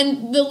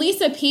 And the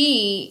Lisa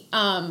P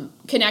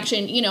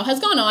connection, has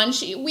gone on.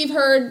 We've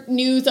heard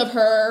news of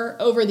her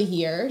over the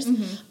years.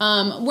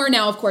 Mm-hmm. We're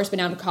now, of course, been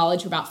out of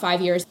college for about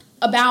 5 years.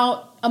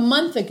 About a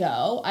month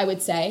ago, I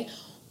would say,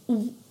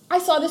 I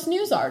saw this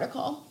news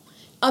article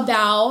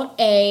about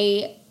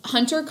a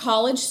Hunter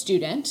College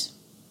student,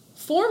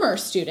 former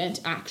student,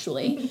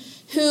 actually,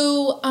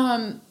 who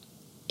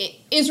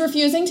is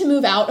refusing to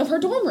move out of her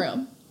dorm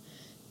room.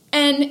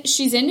 And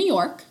she's in New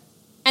York,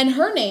 and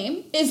her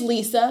name is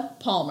Lisa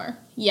Palmer.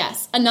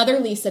 Yes, another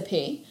Lisa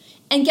P.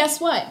 And guess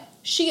what?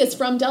 She is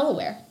from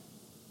Delaware.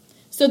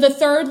 So the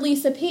third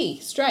Lisa P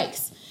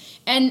strikes.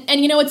 And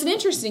it's an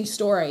interesting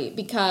story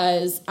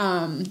because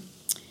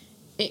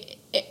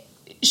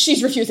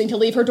she's refusing to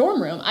leave her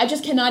dorm room. I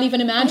just cannot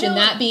even imagine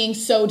that being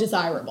so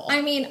desirable.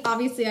 I mean,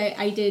 obviously,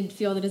 I did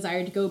feel the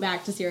desire to go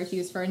back to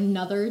Syracuse for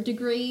another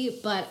degree,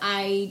 but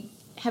I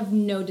have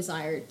no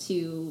desire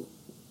to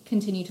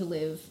continue to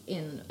live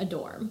in a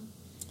dorm.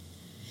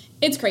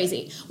 It's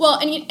crazy. Well,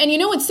 and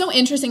what's so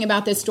interesting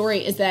about this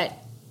story is that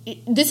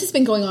this has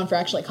been going on for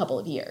actually a couple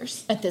of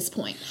years at this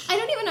point. I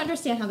don't even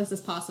understand how this is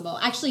possible.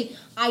 Actually,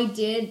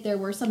 there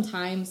were some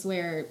times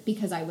where,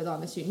 because I was on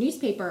the student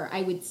newspaper,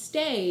 I would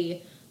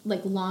stay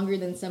like longer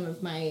than some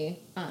of my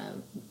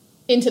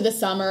into the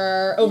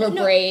summer over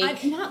break.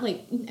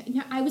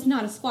 I was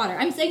not a squatter.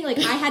 I'm saying like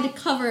I had to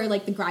cover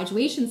like the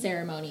graduation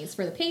ceremonies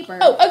for the paper.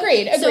 Oh,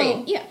 agreed.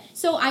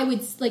 So I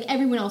would, like,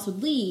 everyone else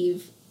would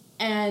leave,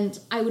 and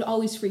I would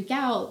always freak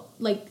out.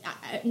 Like,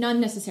 not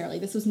necessarily,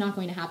 this was not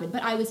going to happen,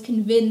 but I was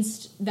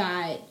convinced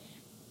that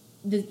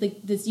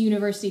this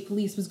university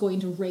police was going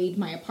to raid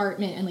my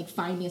apartment and like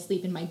find me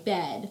asleep in my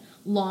bed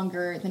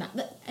longer than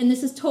and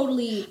this is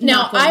totally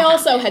now. I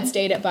also had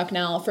stayed at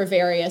Bucknell for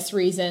various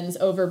reasons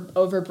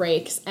over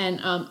breaks,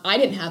 and I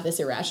didn't have this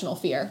irrational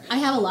fear. I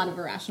have a lot of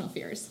irrational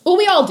fears. Well,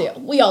 we all do.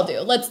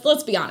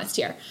 Let's be honest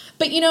here.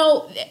 But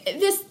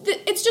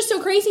it's just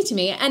so crazy to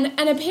me. And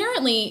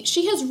apparently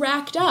she has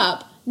racked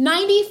up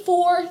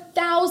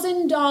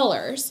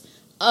 $94,000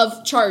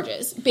 of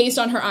charges based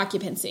on her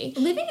occupancy.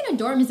 Living in a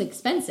dorm is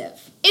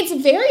expensive. It's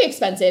very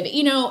expensive.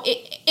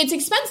 It's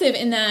expensive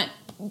in that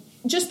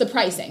just the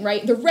pricing,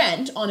 right? The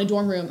rent on a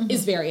dorm room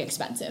is very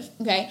expensive,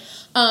 okay?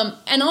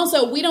 And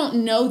also, we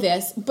don't know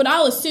this, but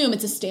I'll assume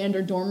it's a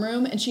standard dorm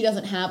room and she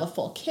doesn't have a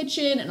full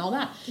kitchen and all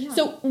that. Yeah.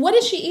 So what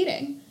is she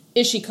eating?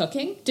 Is she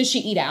cooking? Does she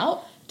eat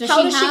out?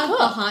 How does she have cook?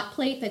 a hot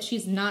plate that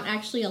she's not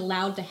actually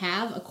allowed to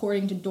have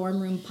according to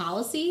dorm room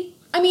policy?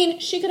 I mean,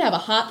 she could have a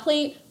hot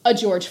plate, a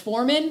George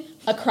Foreman,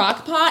 a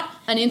crock pot,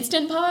 an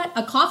Instant Pot,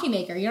 A coffee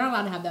maker. You're not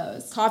allowed to have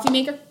those. coffee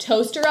maker,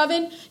 toaster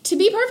oven. To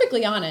be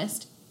perfectly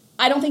honest,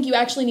 I don't think you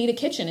actually need a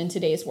kitchen in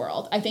today's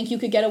world. I think you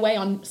could get away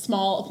on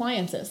small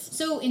appliances.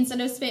 So instead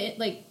of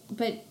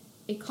but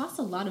it costs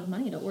a lot of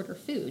money to order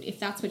food if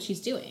that's what she's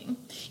doing.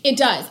 It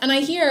does. And I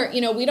hear,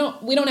 we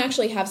don't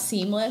actually have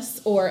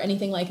Seamless or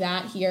anything like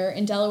that here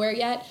in Delaware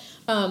yet.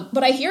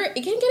 But I hear it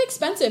can get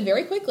expensive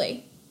very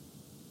quickly.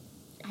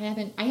 I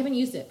haven't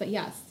used it, but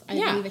yes, I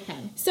believe it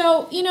can.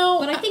 So,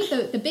 But I think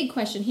the big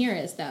question here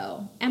is,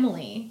 though,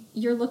 Emily,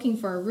 you're looking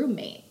for a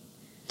roommate.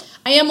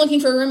 I am looking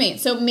for a roommate.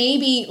 So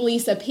maybe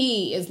Lisa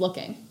P is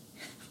looking.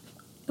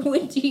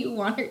 Do you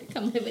want her to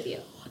come live with you?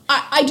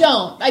 I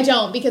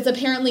don't, because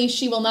apparently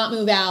she will not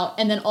move out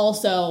and then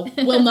also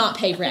will not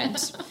pay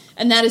rent.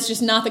 And that is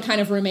just not the kind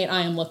of roommate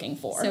I am looking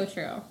for. So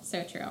true.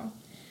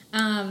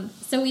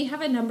 So we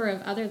have a number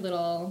of other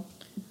little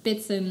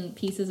bits and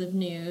pieces of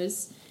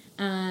news.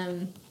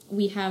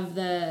 We have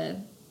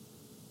the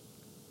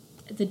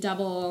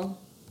double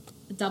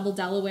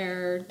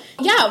Delaware.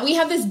 Yeah, we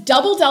have this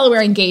double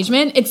Delaware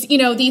engagement. It's,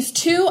 these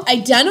two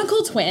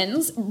identical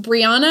twins,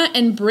 Brianna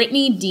and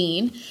Brittany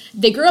Dean.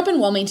 They grew up in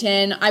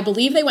Wilmington. I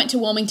believe they went to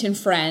Wilmington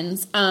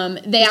Friends.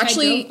 They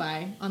actually I drove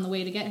by on the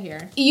way to get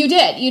here. You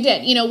did.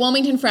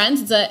 Wilmington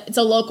Friends, it's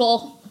a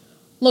local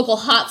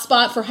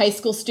hotspot for high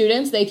school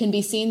students. They can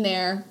be seen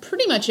there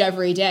pretty much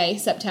every day,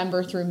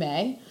 September through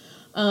May.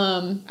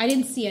 I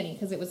didn't see any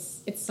because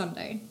it's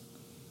Sunday.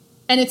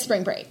 And it's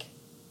spring break.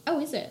 Oh,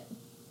 is it?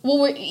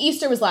 Well,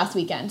 Easter was last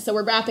weekend, so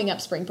we're wrapping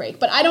up spring break.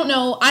 But I don't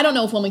know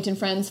if Wilmington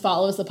Friends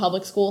follows the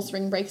public school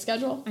spring break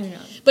schedule. I don't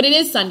know. But it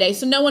is Sunday,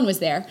 so no one was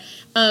there.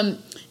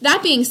 That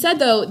being said,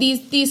 though,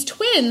 these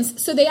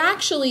twins, so they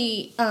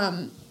actually,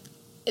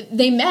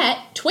 they met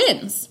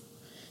twins.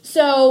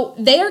 So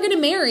they are going to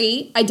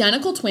marry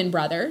identical twin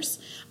brothers.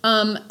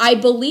 I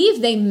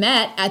believe they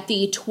met at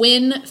the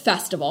Twin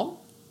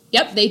Festival.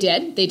 Yep, they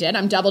did.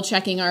 I'm double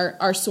checking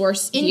our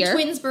source here. In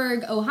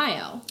Twinsburg,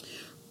 Ohio.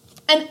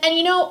 And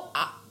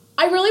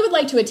I really would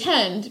like to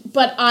attend,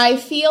 but I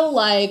feel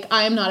like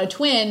I am not a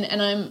twin,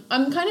 and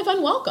I'm kind of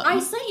unwelcome. I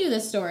sent you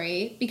this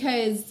story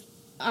because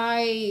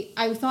I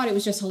thought it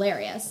was just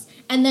hilarious,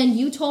 and then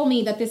you told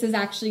me that this is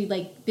actually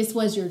this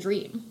was your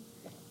dream.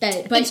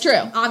 But it's true.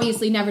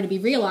 Obviously, never to be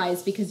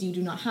realized because you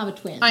do not have a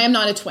twin. I am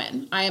not a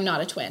twin.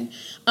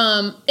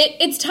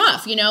 It's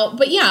tough,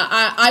 But yeah,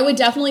 I would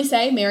definitely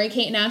say Mary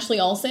Kate and Ashley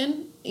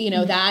Olsen.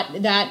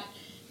 That.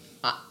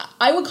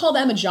 I would call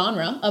them a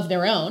genre of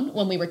their own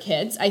when we were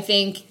kids. I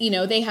think,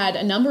 they had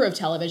a number of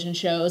television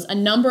shows, a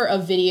number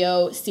of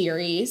video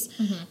series.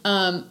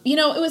 Mm-hmm.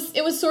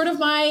 It was sort of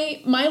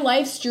my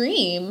life's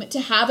dream to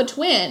have a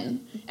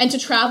twin and to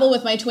travel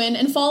with my twin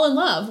and fall in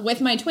love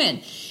with my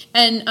twin.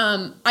 And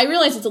I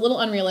realize it's a little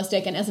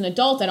unrealistic, and as an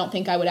adult, I don't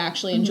think I would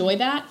actually enjoy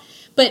that.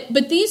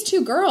 But these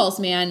two girls,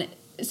 man,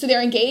 so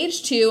they're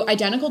engaged to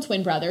identical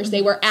twin brothers. Mm-hmm.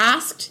 They were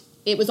asked,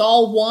 it was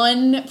all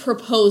one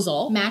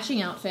proposal. Matching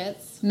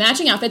outfits.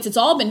 It's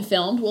all been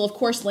filmed. We'll, of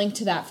course, link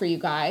to that for you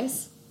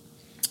guys.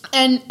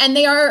 And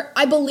they are,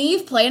 I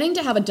believe, planning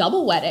to have a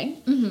double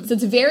wedding. Mm-hmm. So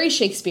it's very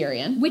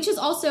Shakespearean. Which is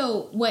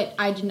also what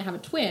I didn't have a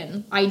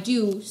twin. I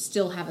do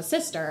still have a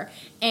sister.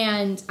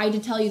 And I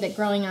did tell you that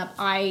growing up,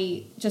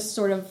 I just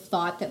sort of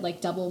thought that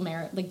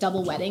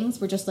double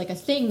weddings were just a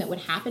thing that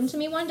would happen to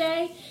me one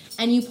day.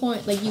 And you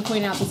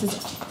pointed out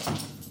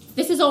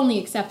this is only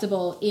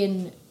acceptable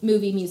in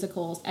movie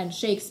musicals and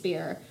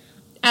Shakespeare.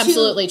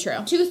 Absolutely true.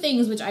 Two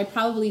things which I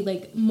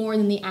probably more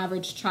than the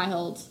average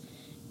child,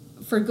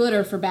 for good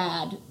or for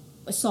bad,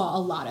 saw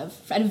a lot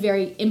of at a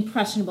very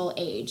impressionable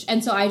age.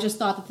 And so I just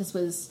thought that this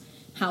was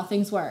how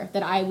things were.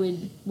 That I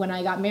would, when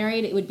I got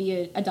married, it would be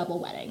a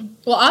double wedding.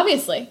 Well,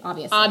 obviously.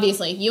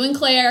 You and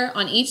Claire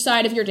on each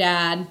side of your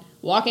dad,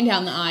 walking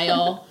down the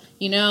aisle.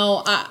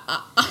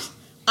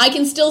 I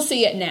can still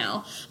see it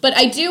now. But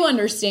I do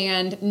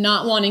understand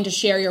not wanting to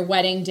share your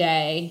wedding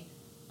day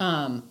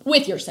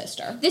with your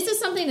sister. This is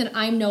something that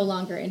I'm no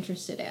longer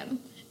interested in.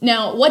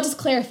 Now, what does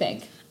Claire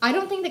think? I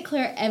don't think that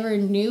Claire ever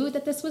knew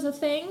that this was a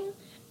thing,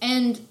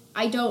 and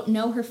I don't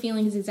know her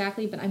feelings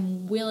exactly, but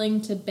I'm willing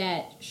to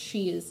bet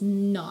she is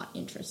not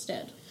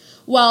interested.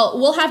 Well,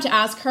 we'll have to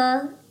ask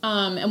her,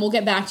 and we'll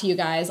get back to you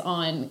guys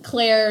on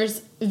Claire's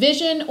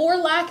vision or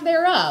lack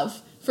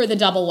thereof for the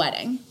double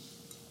wedding.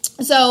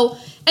 So,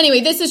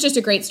 anyway, this is just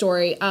a great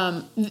story.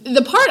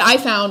 The part I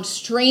found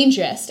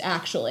strangest,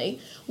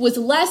 actually, was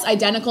less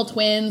identical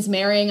twins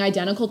marrying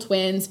identical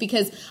twins,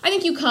 because I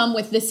think you come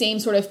with the same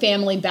sort of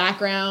family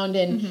background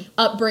and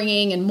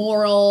upbringing and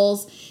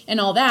morals and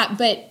all that.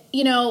 But,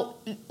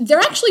 they're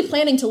actually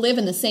planning to live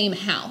in the same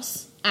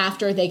house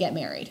after they get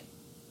married.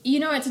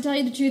 To tell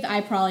you the truth,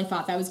 I probably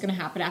thought that was going to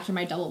happen after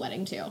my double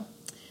wedding, too.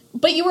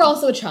 But you were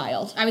also a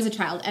child. I was a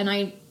child, and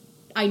I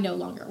no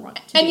longer want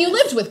to. And you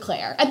lived with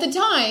Claire. At the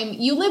time,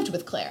 you lived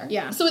with Claire.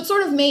 Yeah. So it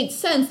sort of made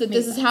sense that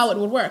this is how it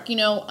would work.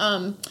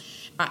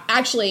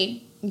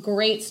 Actually,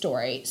 Great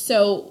story.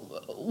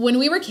 So when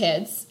we were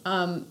kids,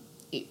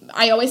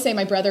 I always say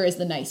my brother is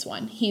the nice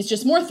one. He's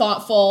just more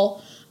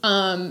thoughtful,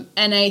 and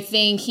I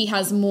think he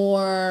has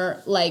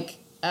more like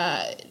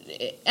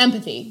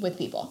empathy with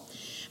people.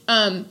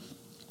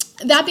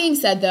 That being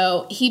said,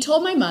 though, he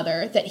told my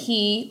mother that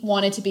he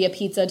wanted to be a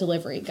pizza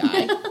delivery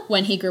guy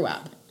when he grew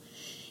up,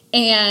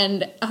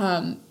 and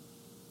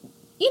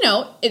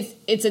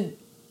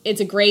it's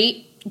a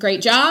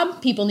great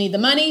job. People need the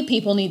money.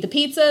 People need the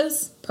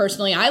pizzas.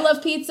 Personally, I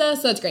love pizza,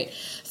 so that's great.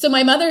 So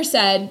my mother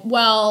said,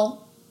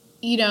 well,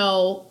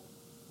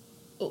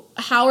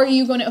 how are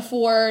you going to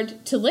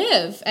afford to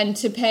live and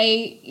to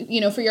pay,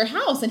 for your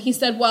house? And he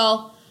said,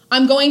 well,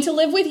 I'm going to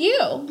live with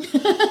you.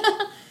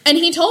 And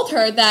he told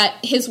her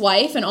that his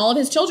wife and all of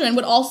his children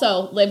would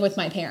also live with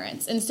my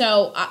parents. And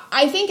so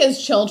I think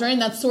as children,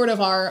 that's sort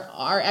of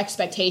our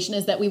expectation,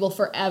 is that we will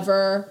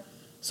forever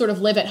sort of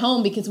live at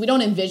home because we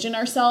don't envision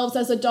ourselves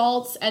as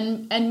adults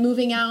and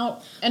moving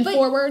out and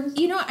forward.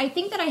 I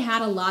think that I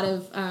had a lot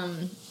of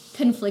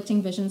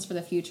conflicting visions for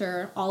the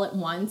future all at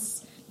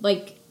once.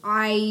 Like,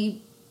 I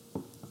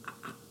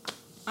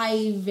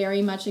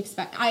very much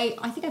expect... I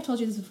think I've told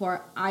you this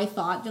before. I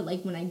thought that,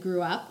 like, when I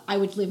grew up, I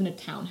would live in a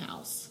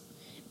townhouse.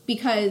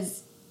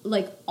 Because,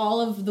 like, all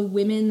of the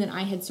women that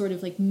I had sort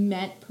of, like,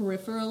 met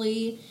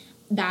peripherally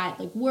that,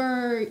 like,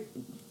 were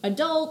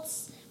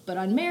adults but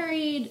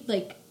unmarried,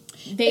 like,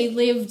 they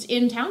lived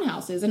in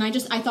townhouses. And I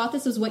thought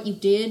this was what you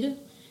did,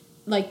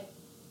 like,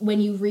 when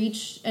you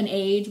reach an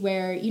age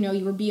where,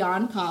 you were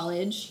beyond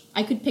college.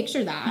 I could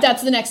picture that.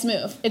 That's the next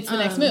move. It's the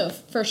next move,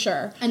 for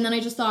sure. And then I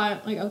just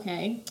thought, like,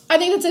 okay. I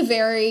think that's a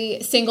very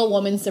single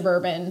woman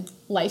suburban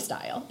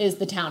lifestyle, is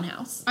the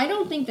townhouse. I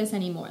don't think this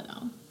anymore,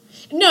 though.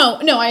 No,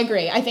 I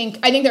agree. I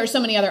think there are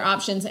so many other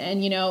options,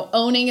 and,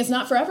 owning is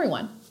not for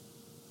everyone.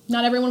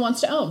 Not everyone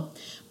wants to own.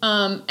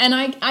 And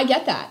I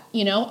get that.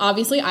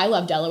 Obviously I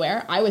love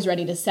Delaware. I was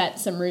ready to set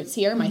some roots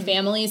here. My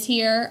family's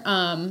here.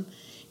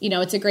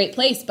 It's a great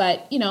place,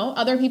 but,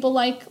 other people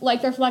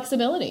like their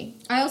flexibility.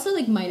 I also,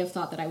 like, might have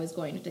thought that I was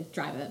going to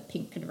drive a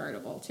pink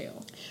convertible, too.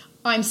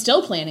 I'm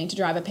still planning to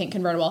drive a pink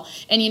convertible.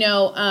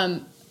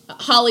 And,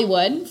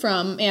 Hollywood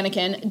from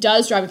Anakin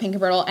does drive a pink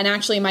convertible. And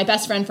actually, my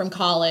best friend from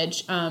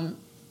college,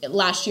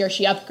 last year,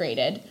 she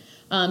upgraded.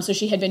 So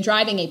she had been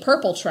driving a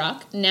purple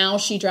truck. Now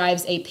she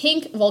drives a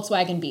pink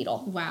Volkswagen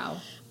Beetle. Wow.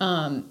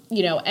 And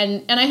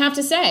I have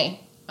to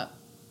say,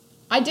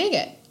 I dig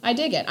it.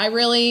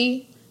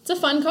 It's a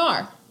fun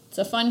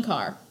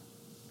car.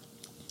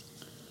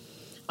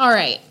 All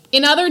right.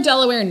 In other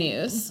Delaware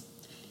news,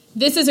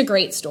 this is a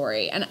great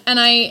story. And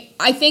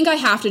I think I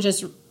have to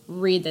just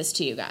read this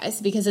to you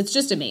guys because it's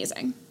just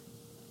amazing.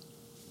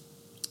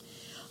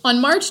 On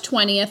March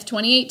 20th,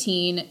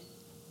 2018,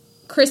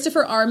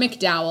 Christopher R.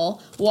 McDowell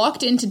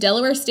walked into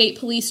Delaware State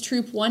Police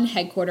Troop 1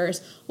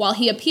 headquarters while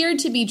he appeared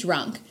to be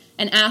drunk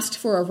and asked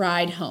for a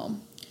ride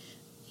home.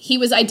 He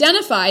was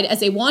identified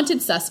as a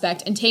wanted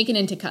suspect and taken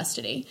into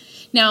custody.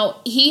 Now,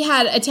 he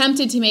had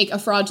attempted to make a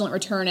fraudulent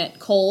return at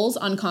Kohl's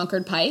on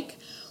Concord Pike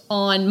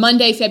on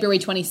Monday, February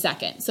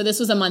 22nd. So this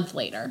was a month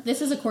later.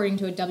 This is according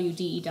to a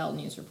WDEL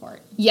news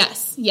report.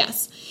 Yes.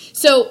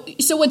 So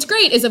what's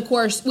great is, of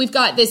course, we've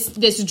got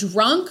this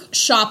drunk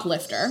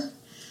shoplifter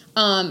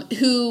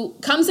who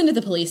comes into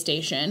the police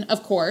station.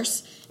 Of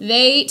course,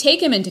 they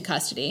take him into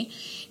custody.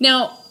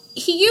 Now,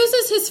 he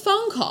uses his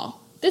phone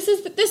call. This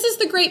is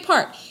the great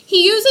part.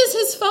 He uses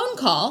his phone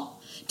call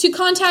to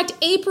contact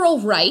April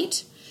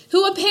Wright,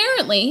 who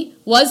apparently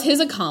was his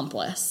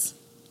accomplice.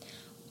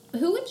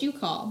 Who would you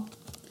call?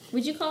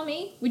 Would you call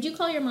me? Would you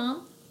call your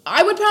mom?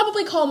 I would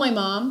probably call my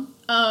mom.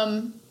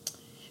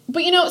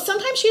 But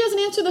sometimes she doesn't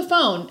answer the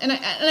phone, and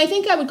I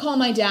think I would call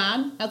my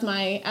dad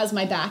as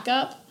my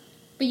backup.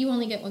 But you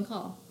only get one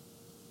call.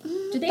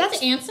 Do they have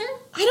to answer?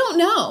 I don't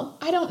know.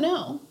 I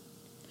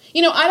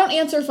don't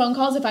answer phone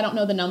calls if I don't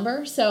know the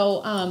number.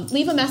 So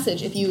leave a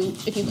message if you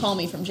call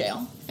me from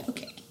jail.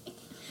 Okay.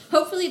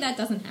 Hopefully that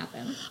doesn't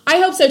happen. I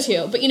hope so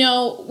too. But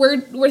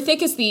we're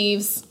thick as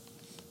thieves,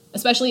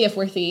 especially if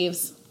we're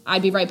thieves.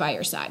 I'd be right by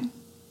your side.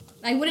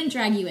 I wouldn't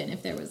drag you in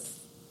if there was.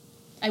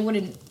 I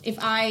wouldn't if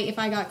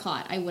I got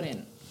caught. I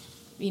wouldn't,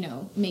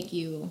 make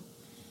you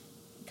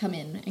come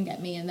in and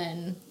get me and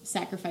then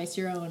sacrifice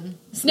your own.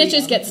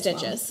 Snitches get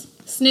stitches.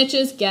 Well.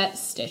 Snitches get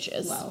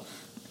stitches. Well.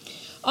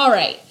 All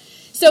right.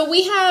 So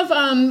we have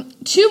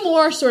two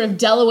more sort of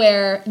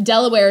Delaware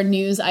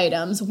news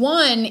items.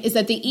 One is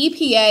that the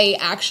EPA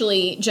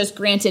actually just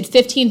granted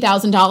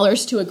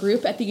 $15,000 to a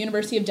group at the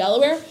University of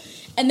Delaware,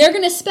 and they're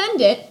going to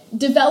spend it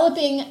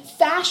developing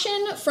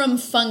fashion from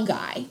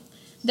fungi.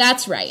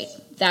 That's right.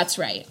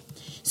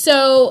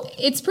 So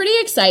it's pretty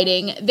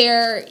exciting.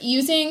 They're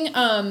using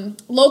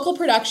local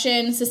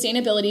production,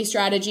 sustainability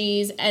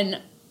strategies,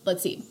 and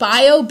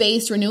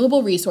bio-based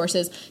renewable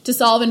resources to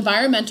solve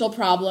environmental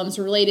problems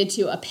related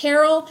to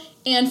apparel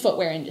and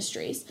footwear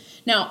industries.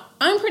 Now,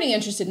 I'm pretty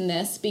interested in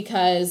this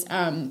because,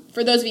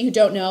 for those of you who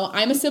don't know,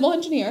 I'm a civil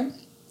engineer,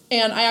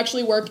 and I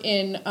actually work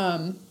in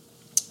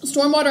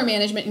stormwater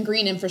management and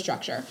green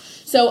infrastructure.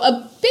 So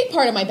a big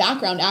part of my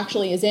background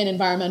actually is in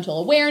environmental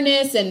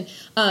awareness and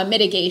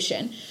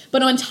mitigation.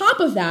 But on top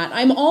of that,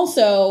 I'm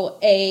also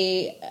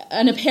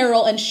an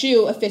apparel and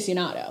shoe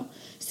aficionado.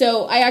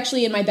 So I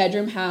actually in my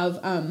bedroom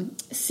have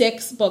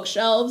 6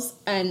 bookshelves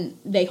and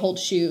they hold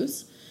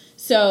shoes.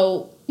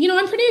 So,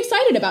 I'm pretty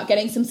excited about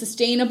getting some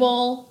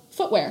sustainable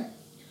footwear.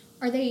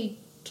 Are they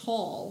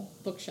tall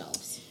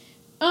bookshelves?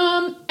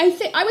 I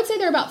would say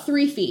they're about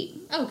 3 feet.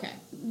 Okay.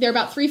 They're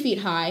about 3 feet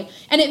high,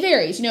 and it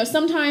varies.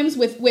 Sometimes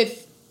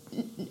with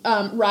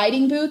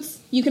riding boots,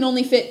 you can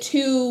only fit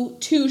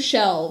two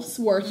shelves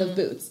worth of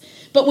boots.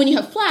 But when you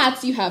have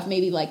flats, you have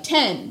maybe like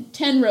 10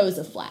 rows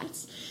of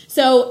flats.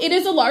 So it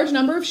is a large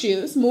number of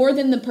shoes, more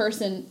than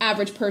the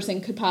average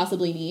person could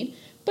possibly need.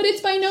 But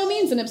it's by no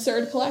means an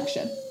absurd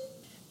collection.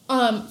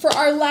 For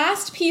our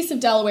last piece of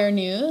Delaware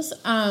news,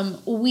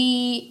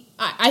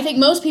 I think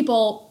most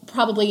people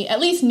probably at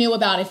least knew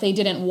about, if they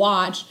didn't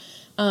watch,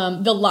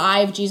 the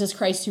live Jesus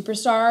Christ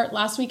Superstar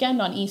last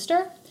weekend on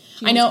Easter.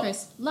 Jesus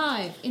Christ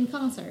live in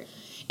concert.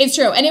 It's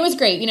true, and it was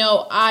great.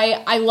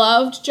 I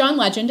loved John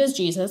Legend as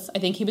Jesus. I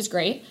think he was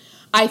great.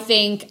 I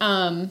think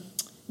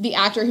the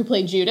actor who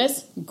played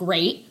Judas,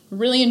 great.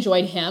 Really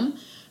enjoyed him.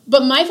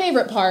 But my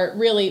favorite part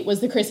really was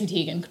the Chrissy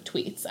Teigen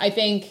tweets. I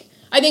think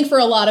for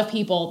a lot of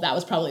people that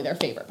was probably their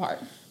favorite part.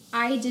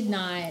 I did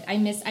not.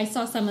 I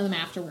saw some of them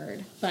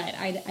afterward, but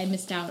I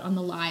missed out on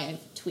the live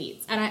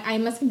tweets. And I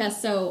must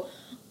confess, so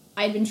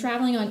I'd been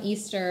traveling on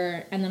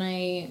Easter, and then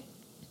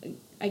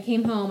I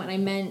came home,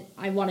 and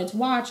I wanted to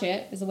watch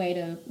it as a way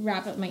to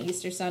wrap up my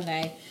Easter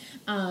Sunday.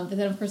 But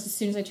then, of course, as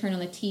soon as I turned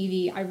on the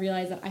TV, I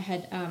realized that I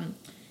had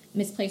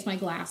misplaced my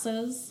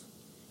glasses.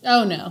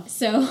 Oh, no.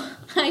 So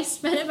I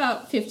spent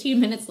about 15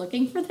 minutes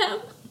looking for them.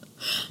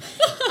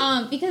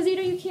 Because,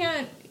 you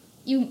can't...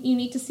 You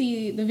need to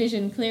see the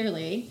vision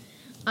clearly.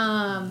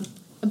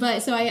 But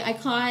so I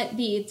caught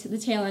the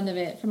tail end of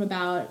it from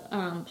about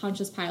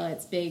Pontius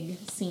Pilate's big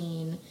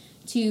scene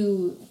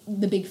to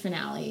the big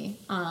finale,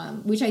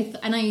 which I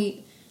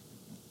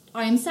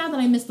am sad that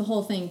I missed the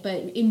whole thing,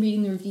 but in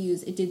reading the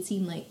reviews, it did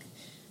seem like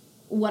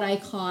what I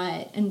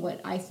caught and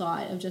what I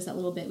thought of just that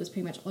little bit was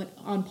pretty much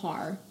on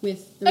par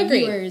with the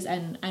reviewers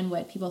and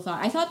what people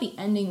thought. I thought the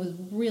ending was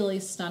really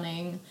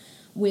stunning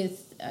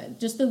with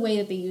just the way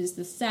that they used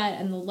the set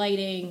and the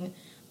lighting.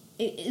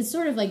 It's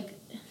sort of like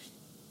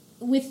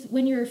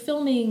when you're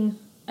filming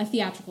a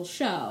theatrical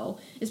show,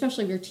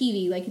 especially if you're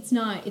TV, like it's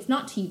not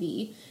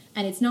TV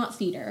and it's not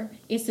theater.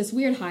 It's this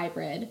weird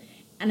hybrid,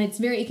 and it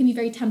can be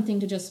very tempting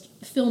to just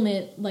film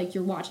it like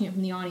you're watching it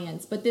from the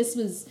audience. But this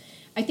was,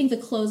 I think, the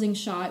closing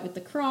shot with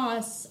the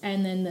cross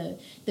and then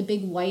the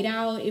big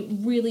whiteout. It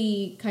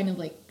really kind of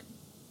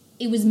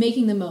it was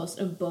making the most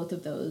of both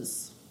of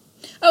those.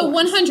 Oh,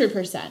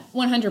 100%.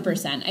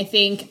 100%. I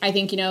think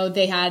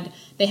they had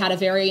a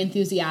very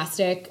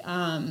enthusiastic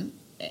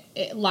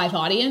live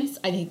audience.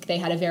 I think they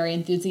had a very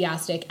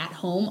enthusiastic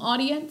at-home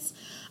audience.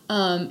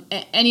 And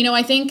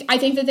I think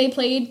that they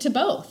played to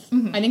both.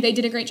 Mm-hmm. I think they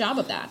did a great job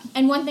of that.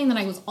 And one thing that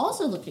I was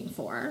also looking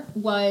for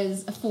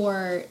was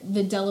for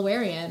the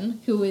Delawarean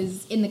who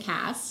was in the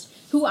cast,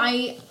 who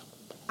I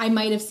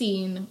might have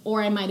seen,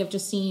 or I might have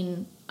just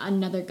seen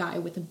another guy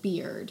with a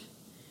beard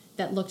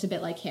that looked a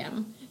bit like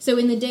him. So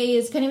in the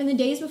days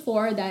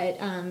before that,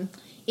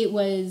 it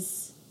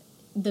was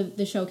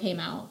the show came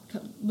out,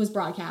 was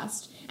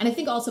broadcast, and I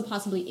think also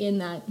possibly in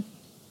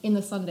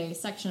the Sunday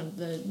section of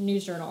the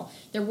News Journal,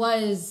 there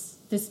was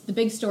the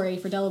big story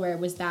for Delaware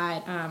was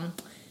that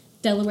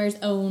Delaware's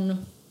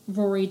own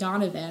Rory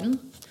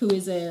Donovan, who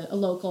is a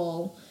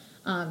local,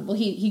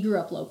 he grew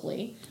up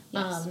locally,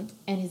 yes,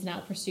 and has now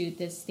pursued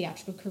this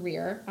theatrical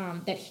career,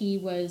 that he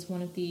was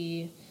one of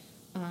the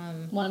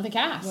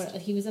cast.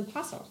 He was an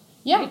apostle.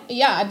 Yeah, right?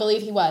 Yeah, I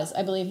believe he was.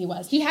 I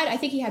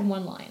think he had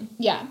one line.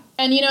 Yeah,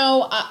 and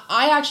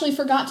I actually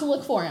forgot to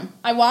look for him.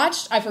 I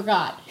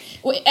forgot.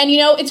 And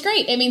it's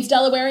great. It means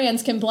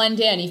Delawareans can blend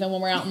in even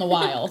when we're out in the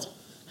wild.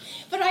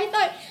 But I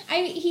thought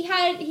he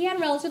had a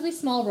relatively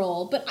small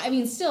role, but I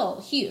mean still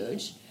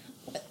huge.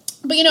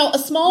 But a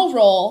small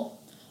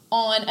role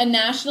on a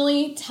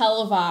nationally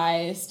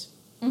televised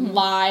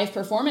live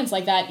performance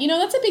like that,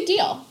 that's a big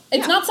deal.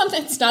 It's not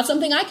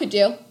something I could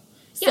do.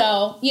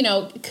 So,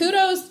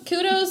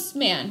 kudos,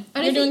 man.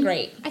 And you're doing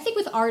great. I think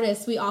with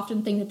artists, we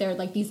often think that they're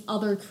like these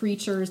other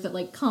creatures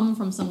that come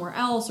from somewhere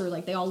else, or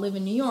like they all live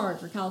in New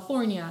York or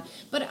California.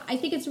 But I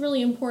think it's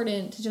really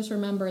important to just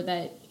remember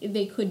that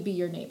they could be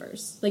your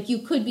neighbors. Like you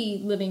could be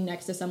living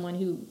next to someone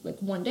who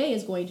one day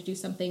is going to do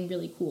something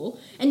really cool.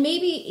 And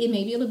maybe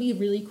it'll be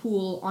really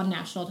cool on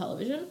national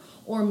television,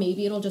 or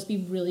maybe it'll just be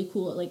really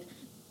cool at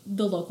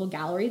the local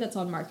gallery that's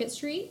on Market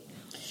Street.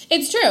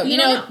 It's true.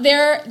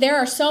 There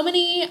are so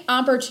many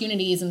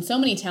opportunities and so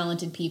many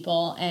talented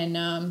people. And,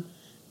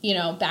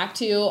 back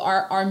to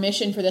our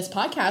mission for this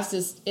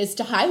podcast is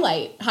to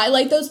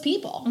highlight those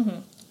people. Mm-hmm.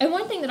 And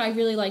one thing that I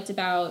really liked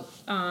about,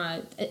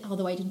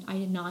 although I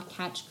did not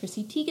catch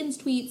Chrissy Teigen's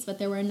tweets, but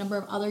there were a number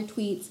of other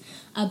tweets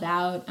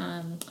about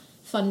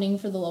funding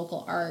for the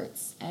local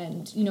arts.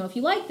 And, you know, if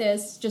you like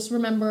this, just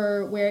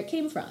remember where it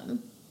came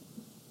from.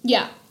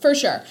 Yeah, for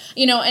sure.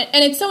 You know,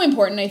 and it's so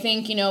important, I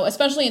think, you know,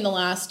 especially in the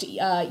last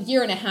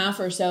year and a half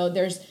or so,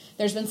 there's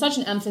been such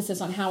an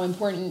emphasis on how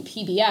important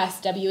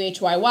PBS,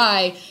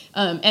 WHYY,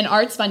 and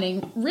arts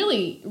funding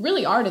really,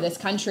 really are to this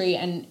country,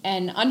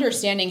 and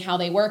understanding how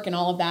they work and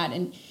all of that.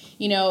 And,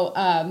 you know,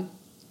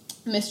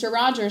 Mr.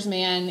 Rogers,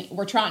 man,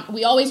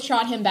 we always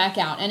trot him back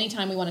out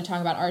anytime we want to talk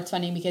about arts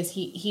funding, because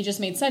he just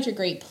made such a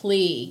great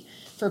plea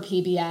for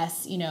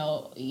PBS, you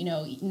know,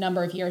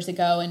 number of years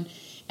ago.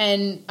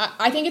 And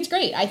I think it's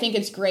great. I think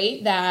it's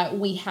great that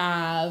we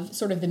have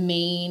sort of the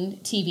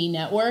main TV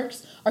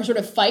networks are sort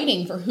of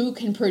fighting for who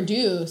can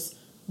produce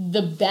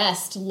the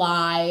best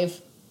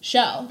live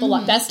show,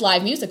 the best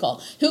live musical,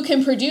 who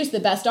can produce the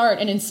best art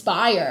and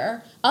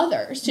inspire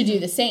others to do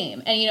the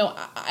same. And, you know,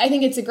 I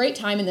think it's a great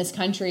time in this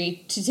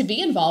country to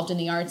be involved in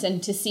the arts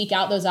and to seek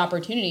out those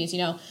opportunities. You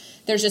know,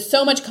 there's just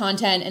so much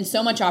content and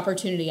so much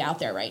opportunity out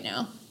there right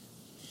now.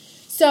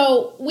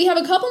 So we have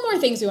a couple more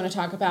things we want to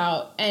talk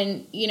about,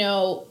 and, you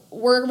know,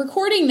 we're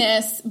recording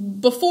this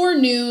before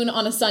noon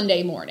on a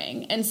Sunday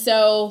morning, and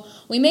so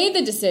we made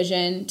the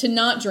decision to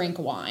not drink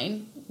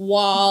wine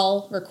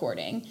while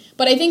recording,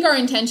 but I think our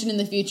intention in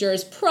the future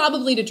is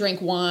probably to drink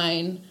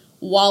wine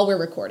while we're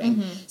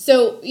recording.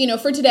 So, you know,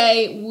 for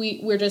today,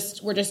 we're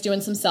just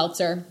doing some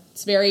seltzer.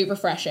 It's very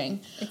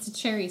refreshing. It's a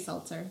cherry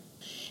seltzer.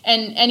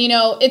 And you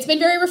know, it's been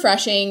very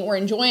refreshing. We're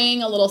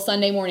enjoying a little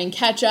Sunday morning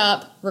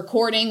catch-up,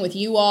 recording with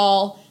you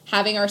all,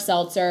 having our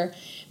seltzer.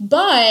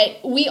 But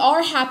we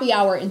are happy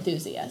hour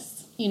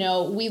enthusiasts. You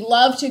know, we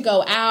love to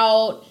go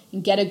out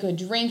and get a good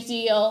drink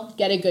deal,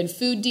 get a good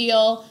food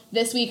deal.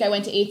 This week I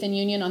went to 8th and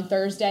Union on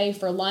Thursday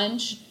for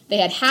lunch. They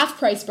had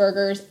half-price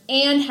burgers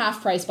and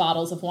half-price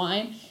bottles of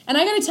wine. And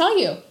I got to tell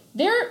you,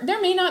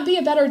 there may not be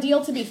a better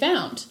deal to be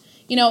found.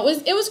 You know,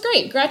 it was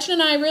great.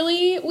 Gretchen and I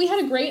we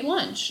had a great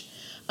lunch.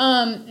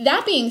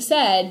 That being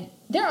said,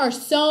 there are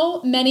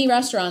so many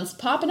restaurants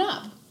popping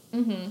up.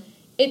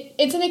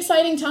 It's an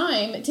exciting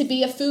time to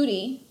be a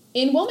foodie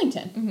in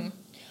Wilmington.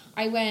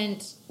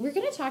 We're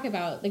going to talk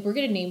about, like, we're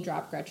going to name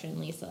drop Gretchen and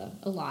Lisa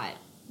a lot.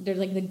 They're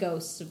like the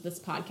ghosts of this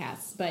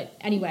podcast. But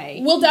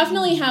anyway. We'll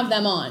definitely have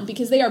them on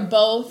because they are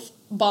both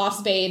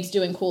boss babes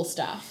doing cool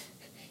stuff.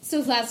 So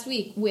last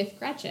week with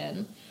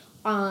Gretchen,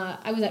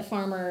 I was at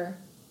Farmer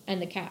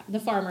and Cow. The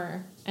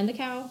Farmer and the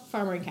Cow?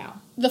 Farmer and Cow.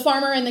 The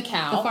Farmer and the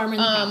Cow. The Farmer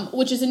and the Cow.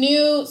 Which is a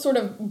new sort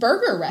of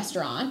burger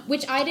restaurant.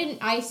 Which I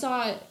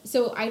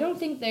don't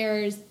think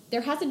there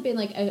hasn't been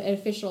like an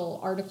official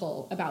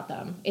article about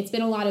them. It's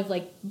been a lot of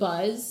like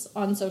buzz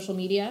on social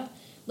media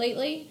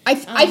lately. I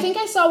think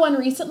I saw one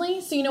recently,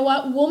 so you know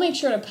what? We'll make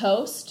sure to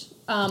post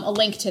a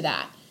link to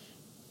that.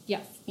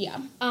 Yes. Yeah.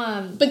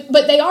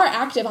 But they are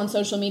active on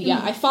social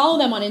media. I follow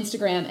them on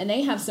Instagram, and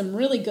they have some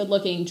really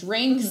good-looking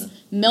drinks,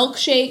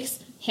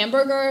 milkshakes,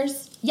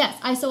 hamburgers. Yes.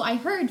 I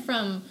heard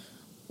from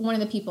one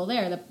of the people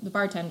there, the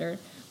bartender.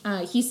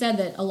 He said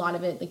that a lot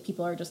of it, like,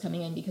 people are just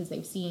coming in because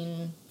they've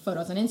seen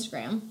photos on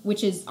Instagram,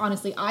 which is,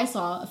 honestly, I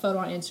saw a photo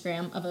on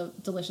Instagram of a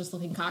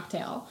delicious-looking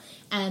cocktail,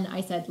 and I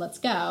said, let's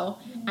go.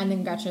 And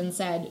then Gretchen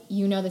said,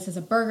 you know this is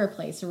a burger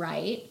place,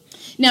 right?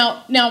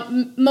 Now,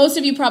 most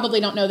of you probably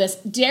don't know this.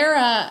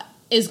 Dara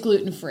is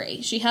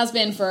gluten-free. She has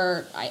been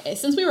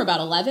since we were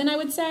about 11, I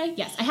would say.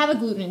 Yes, I have a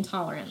gluten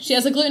intolerance. She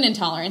has a gluten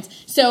intolerance.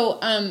 So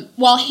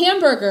while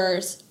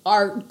hamburgers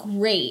are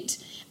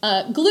great,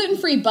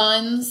 gluten-free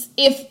buns,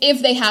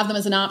 if they have them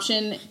as an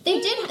option,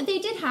 they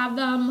did have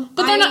them,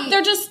 but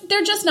they're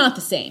just not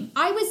the same.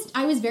 I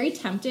was very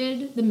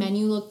tempted. The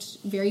menu looked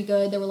very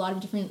good. There were a lot of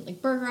different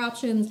like burger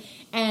options,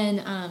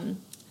 and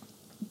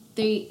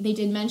they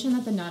did mention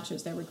that the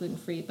nachos there were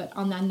gluten-free, but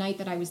on that night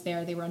that I was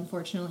there, they were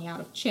unfortunately out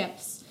of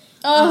chips.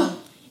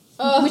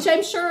 Which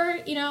I'm sure,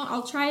 you know,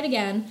 I'll try it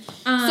again.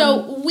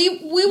 So we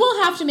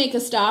will have to make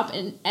a stop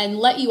and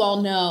let you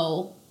all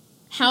know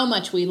how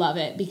much we love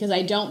it, because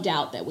I don't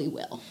doubt that we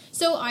will.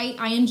 So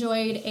I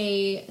enjoyed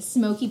a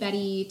Smoky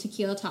Betty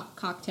tequila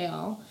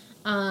cocktail.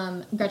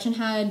 Gretchen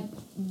had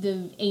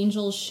the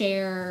Angel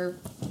Share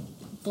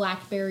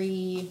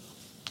blackberry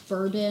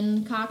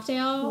bourbon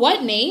cocktail.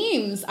 What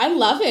names? I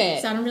love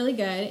it. Sounded really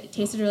good. It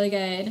tasted really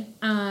good.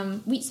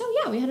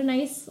 We had a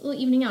nice little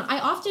evening out.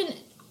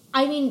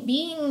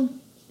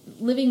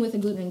 Living with a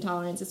gluten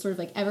intolerance is sort of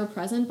like ever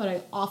present, but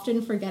I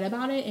often forget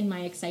about it in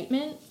my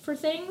excitement for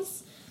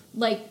things.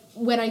 Like,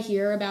 when I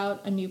hear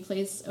about a new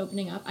place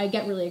opening up, I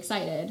get really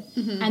excited.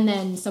 And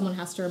then someone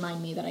has to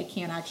remind me that I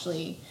can't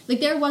actually...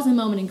 Like, there was a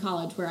moment in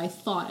college where I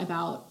thought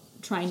about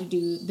trying to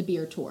do the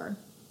beer tour.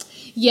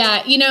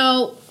 Yeah, you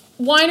know,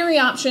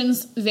 winery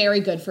options, very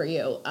good for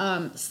you.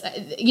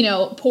 You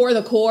know, Pour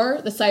the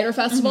Core, the cider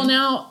festival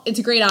now, it's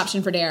a great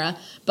option for Dara.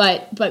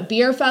 But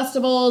beer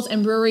festivals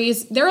and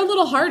breweries, they're a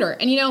little harder.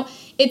 And, you know,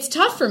 it's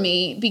tough for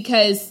me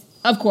because,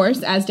 of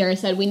course, as Dara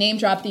said, we name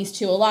drop these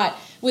two a lot.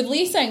 With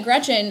Lisa and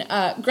Gretchen,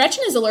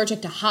 Gretchen is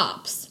allergic to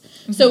hops.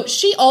 So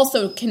she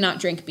also cannot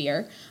drink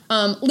beer.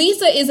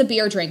 Lisa is a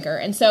beer drinker.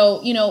 And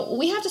so, you know,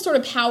 we have to sort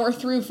of power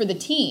through for the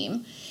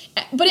team.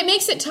 But it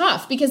makes it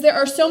tough because there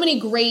are so many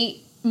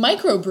great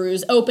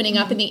microbrews opening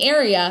up in the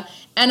area,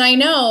 and I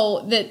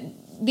know that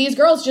these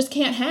girls just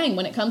can't hang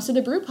when it comes to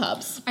the brew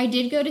pubs. I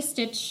did go to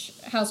Stitch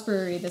House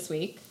Brewery this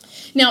week.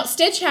 Now,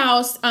 Stitch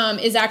House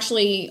is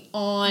actually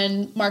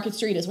on Market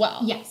Street as well.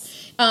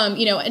 Yes.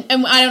 You know, and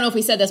I don't know if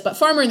we said this, but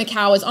Farmer and the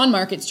Cow is on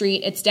Market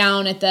Street. It's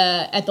down at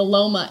the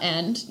Loma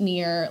end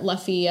near La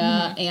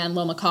Fia and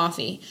Loma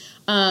Coffee.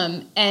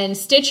 And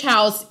Stitch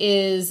House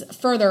is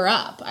further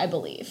up, I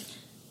believe.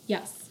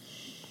 Yes.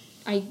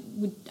 I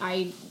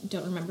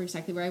don't remember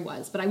exactly where I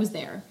was, but I was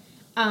there.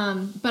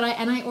 But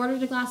I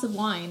ordered a glass of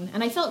wine,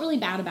 and I felt really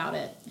bad about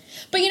it.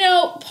 But you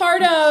know,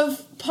 part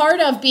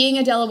of being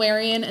a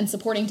Delawarean and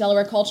supporting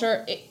Delaware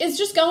culture is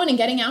just going and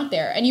getting out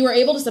there, and you were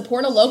able to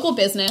support a local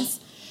business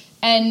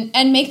and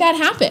make that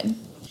happen.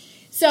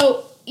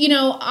 So, you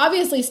know,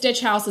 obviously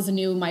Stitch House is a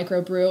new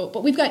microbrew,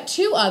 but we've got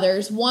two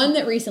others, one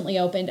that recently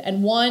opened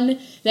and one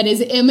that is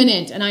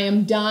imminent, and I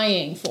am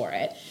dying for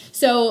it.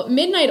 So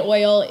Midnight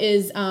Oil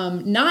is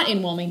not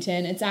in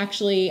Wilmington. It's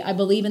actually, I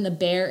believe, in the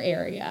Bear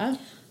area.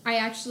 I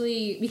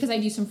actually, because I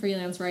do some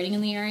freelance writing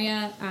in the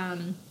area,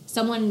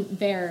 someone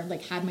there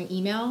like had my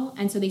email,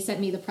 and so they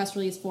sent me the press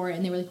release for it,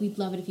 and they were like, "We'd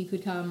love it if you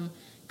could come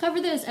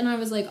cover this." And I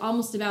was like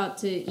almost about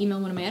to email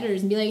one of my editors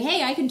and be like,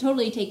 "Hey, I can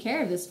totally take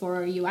care of this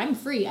for you. I'm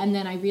free." And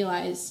then I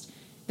realized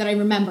that I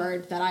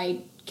remembered that I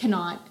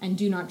cannot and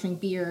do not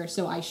drink beer,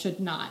 so I should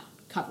not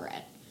cover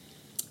it.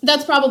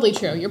 That's probably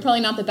true. You're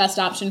probably not the best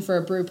option for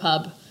a brew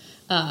pub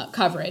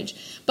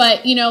coverage.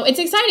 But, you know, it's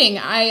exciting.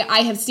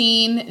 I have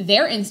seen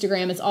their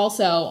Instagram is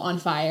also on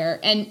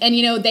fire. And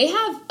you know, they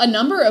have a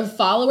number of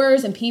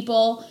followers and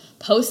people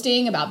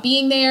posting about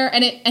being there,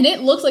 and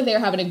it looks like they're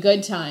having a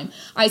good time.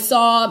 I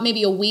saw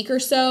maybe a week or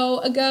so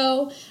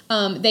ago,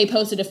 they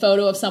posted a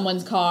photo of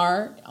someone's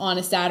car on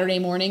a Saturday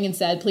morning and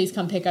said, "Please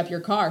come pick up your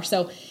car."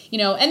 So, you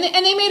know, and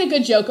they made a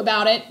good joke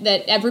about it,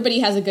 that everybody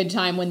has a good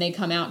time when they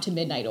come out to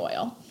Midnight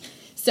Oil.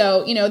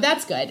 So, you know,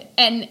 that's good.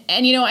 And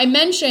you know, I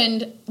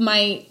mentioned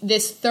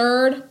this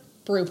third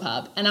brew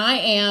pub, and I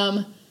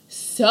am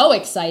so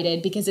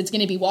excited because it's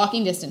going to be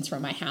walking distance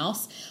from my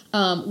house.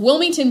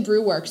 Wilmington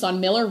Brew Works on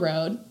Miller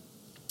Road.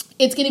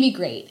 It's going to be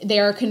great. They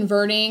are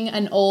converting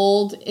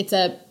it's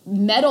a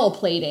metal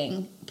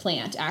plating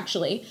plant,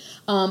 actually.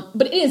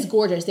 But it is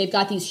gorgeous. They've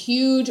got these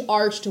huge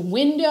arched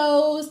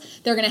windows.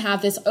 They're going to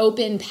have this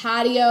open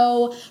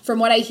patio. From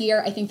what I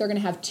hear, I think they're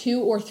going to have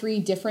 2 or 3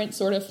 different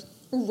sort of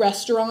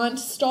restaurant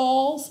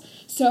stalls.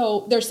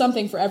 So there's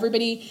something for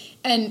everybody.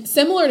 And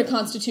similar to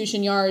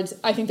Constitution Yards,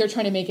 I think they're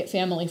trying to make it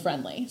family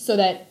friendly so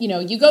that, you know,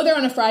 you go there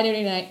on a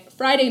Friday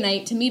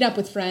night to meet up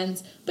with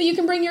friends, but you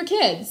can bring your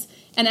kids.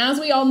 And as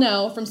we all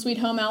know from Sweet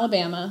Home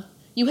Alabama,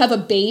 you have a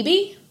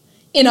baby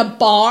in a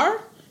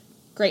bar.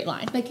 Great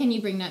line. But can you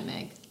bring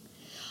nutmeg?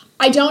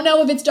 I don't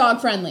know if it's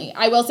dog friendly.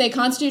 I will say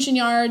Constitution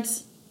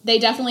Yards, they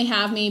definitely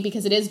have me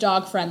because it is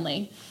dog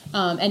friendly.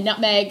 And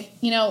Nutmeg,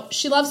 you know,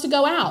 she loves to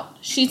go out.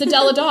 She's a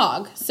Della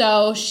dog,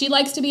 so she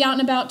likes to be out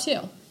and about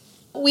too.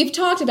 We've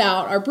talked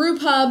about our brew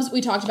pubs. We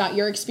talked about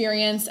your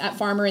experience at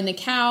Farmer and the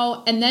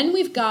Cow. And then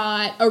we've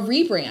got a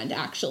rebrand,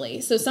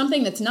 actually. So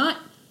something that's not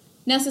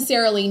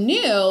necessarily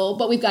new,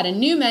 but we've got a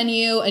new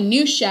menu, a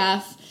new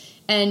chef,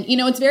 and, you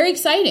know, it's very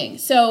exciting.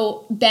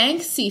 So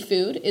Banks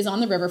Seafood is on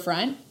the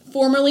riverfront.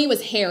 Formerly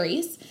was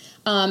Harry's.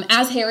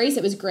 As Harry's,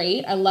 it was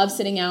great. I love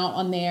sitting out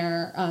on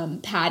their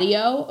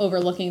patio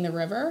overlooking the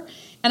river.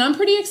 And I'm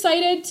pretty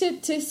excited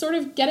to sort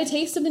of get a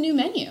taste of the new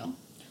menu.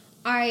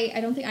 I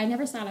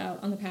never sat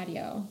out on the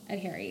patio at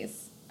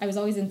Harry's. I was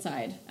always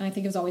inside, and I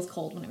think it was always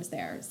cold when I was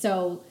there.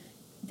 So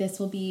this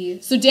will be...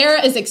 So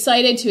Dara is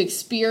excited to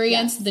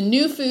experience the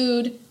new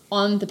food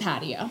on the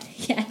patio.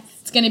 Yes.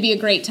 It's going to be a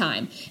great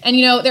time. And,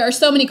 you know, there are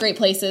so many great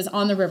places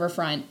on the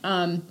riverfront.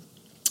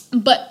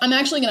 But I'm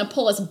actually going to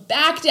pull us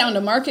back down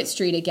to Market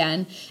Street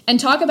again and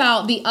talk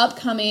about the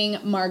upcoming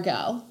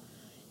Margot.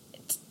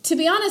 To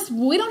be honest,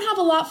 we don't have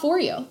a lot for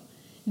you.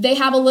 They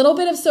have a little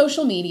bit of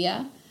social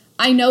media.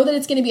 I know that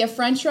it's going to be a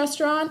French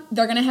restaurant.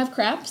 They're going to have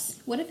crepes.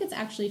 What if it's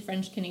actually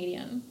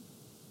French-Canadian?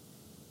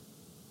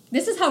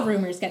 This is how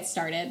rumors get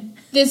started.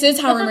 This is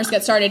how rumors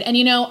get started. And,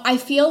 you know, I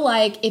feel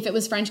like if it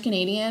was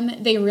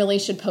French-Canadian, they really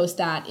should post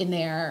that in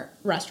their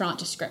restaurant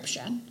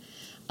description.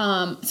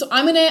 So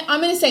I'm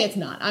gonna say it's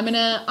not. I'm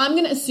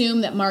gonna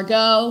assume that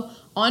Margot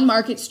on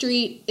Market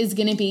Street is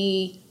gonna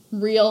be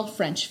real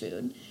French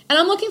food, and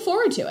I'm looking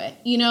forward to it.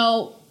 You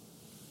know,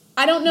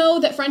 I don't know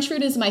that French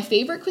food is my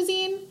favorite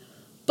cuisine,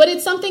 but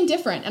it's something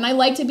different, and I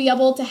like to be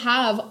able to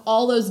have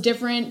all those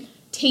different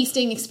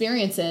tasting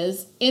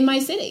experiences in my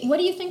city. What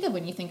do you think of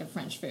when you think of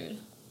French food?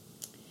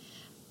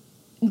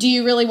 Do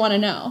you really want to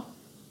know?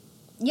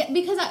 Yeah,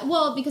 because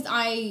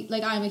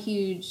I'm a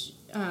huge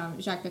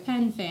Jacques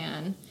Pepin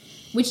fan.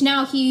 Which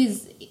now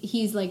he's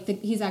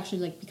actually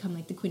like become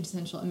like the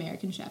quintessential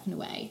American chef in a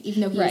way, even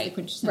though he's the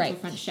quintessential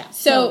French chef.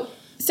 So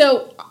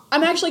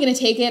I'm actually going to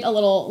take it a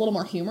little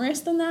more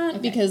humorous than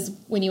that, because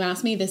when you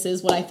asked me, this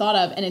is what I thought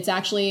of, and it's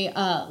actually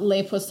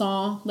les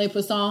poissons,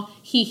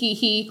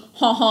 he,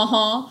 ha ha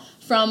ha,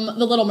 from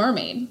The Little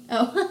Mermaid.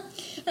 Oh,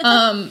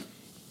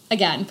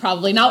 Again,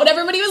 probably not what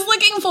everybody was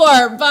looking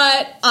for,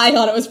 but I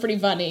thought it was pretty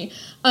funny.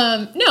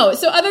 No,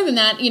 so other than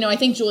that, I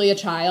think Julia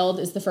Child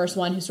is the first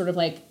one who sort of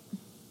like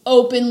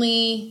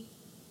openly,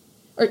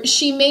 or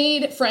she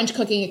made French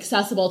cooking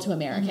accessible to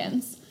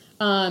Americans.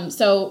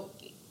 So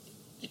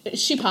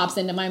she pops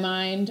into my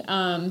mind.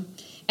 And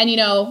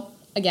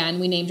again,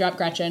 we name drop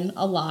Gretchen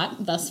a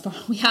lot thus far.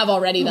 We have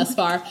already thus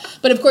far.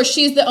 But of course,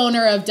 she's the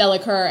owner of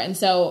Delacour, and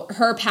so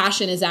her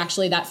passion is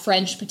actually that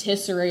French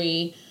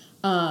patisserie.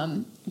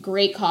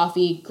 Great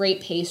coffee, great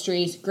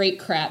pastries, great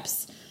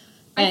crepes.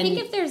 And I think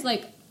if there's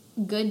like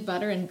good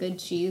butter and good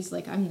cheese,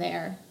 like I'm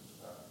there.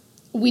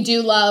 We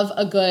do love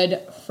a good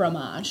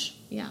fromage.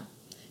 Yeah.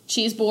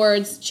 Cheese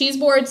boards,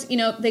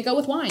 they go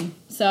with wine,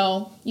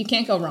 so you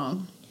can't go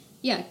wrong.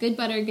 Yeah, good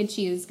butter, good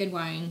cheese, good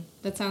wine.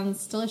 That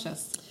sounds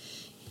delicious.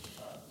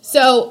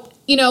 So,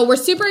 we're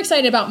super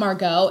excited about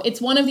Margot.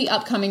 It's one of the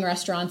upcoming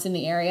restaurants in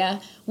the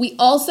area. We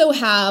also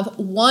have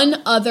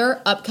one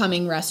other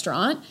upcoming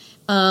restaurant.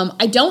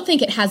 I don't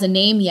think it has a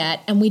name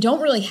yet, and we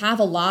don't really have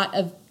a lot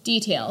of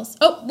details.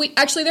 Oh,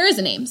 there is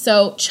a name.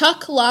 So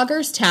Chuck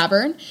Lager's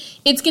Tavern.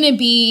 It's going to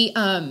be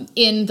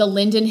in the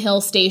Linden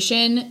Hill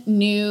Station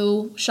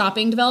new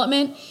shopping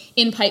development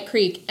in Pike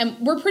Creek, and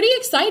we're pretty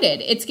excited.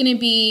 It's going to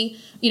be,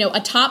 a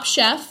top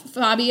chef,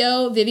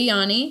 Fabio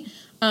Viviani,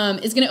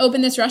 is going to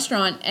open this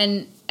restaurant,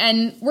 and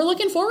we're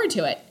looking forward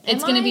to it.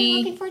 It's going to be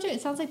looking forward to it.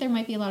 It sounds like there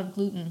might be a lot of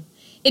gluten.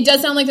 It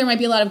does sound like there might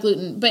be a lot of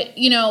gluten, but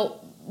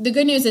the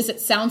good news is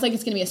it sounds like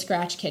it's going to be a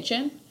scratch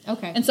kitchen.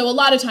 Okay. And so a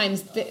lot of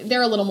times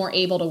they're a little more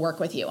able to work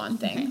with you on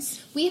things.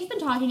 Okay. We've been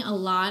talking a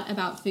lot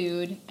about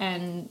food,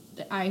 and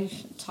I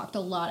talked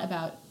a lot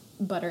about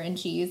butter and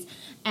cheese,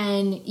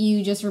 and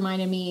you just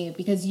reminded me,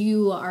 because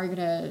you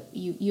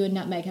and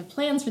Nutmeg have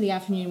plans for the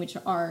afternoon, which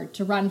are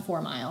to run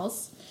 4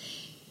 miles.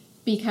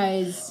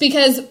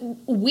 Because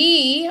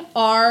we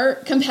are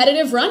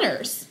competitive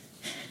runners.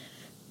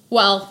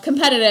 Well,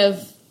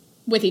 competitive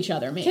with each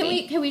other,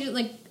 maybe. Can we just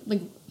like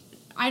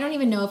I don't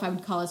even know if I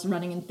would call us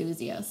running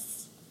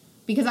enthusiasts,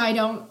 because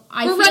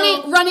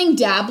we're running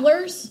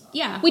dabblers.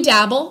 Yeah. We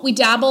dabble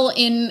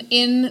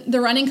in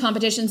the running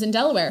competitions in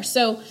Delaware.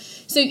 So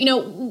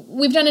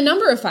we've done a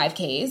number of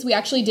 5Ks. We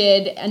actually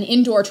did an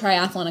indoor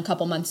triathlon a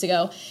couple months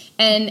ago,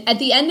 and at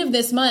the end of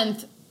this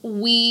month,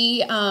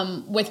 we,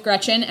 with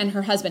Gretchen and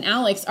her husband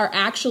Alex, are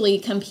actually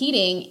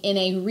competing in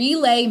a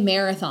relay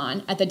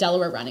marathon at the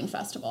Delaware Running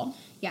Festival.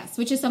 Yes,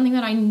 which is something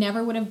that I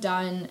never would have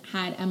done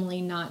had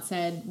Emily not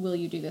said, "Will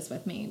you do this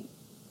with me?"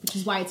 Which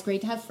is why it's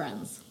great to have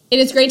friends. It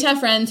is great to have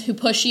friends who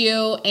push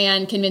you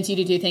and convince you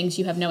to do things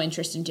you have no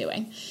interest in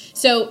doing.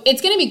 So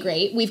it's going to be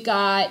great. We've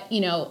got,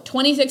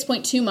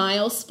 26.2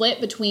 miles split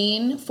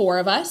between 4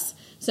 of us.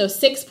 So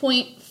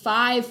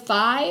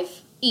 6.55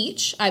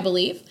 each, I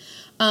believe.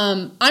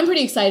 I'm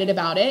pretty excited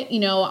about it.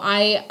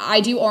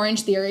 I do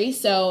Orange Theory,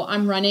 so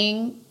I'm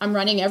running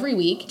every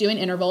week doing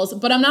intervals,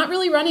 but I'm not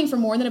really running for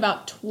more than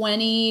about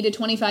 20 to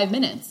 25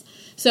 minutes.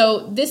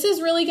 So this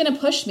is really going to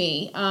push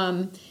me.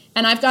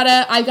 And I've got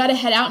to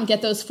head out and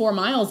get those 4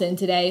 miles in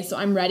today, so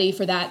I'm ready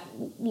for that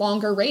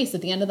longer race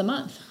at the end of the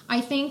month. I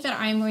think that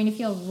I'm going to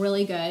feel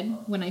really good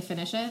when I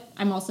finish it.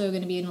 I'm also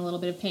going to be in a little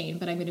bit of pain,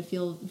 but I'm going to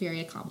feel very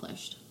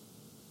accomplished.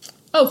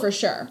 Oh, for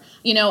sure.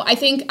 I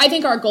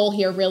think our goal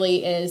here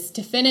really is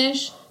to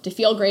finish, to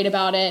feel great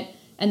about it,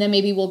 and then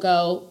maybe we'll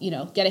go,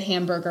 get a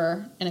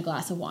hamburger and a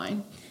glass of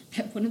wine.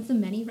 At one of the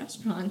many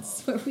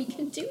restaurants where we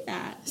can do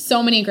that.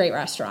 So many great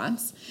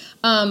restaurants.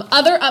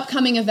 Other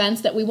upcoming events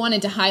that we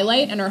wanted to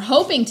highlight and are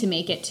hoping to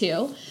make it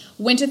to.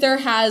 Winterthur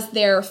has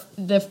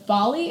the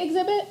Folly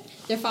exhibit.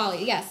 Their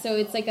Folly, yes. So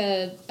it's like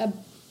a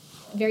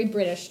very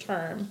British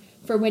term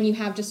for when you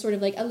have just sort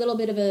of like a little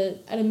bit of an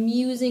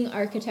amusing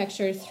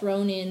architecture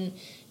thrown in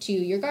to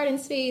your garden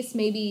space.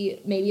 Maybe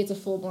it's a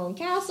full-blown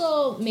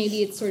castle.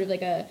 Maybe it's sort of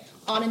like a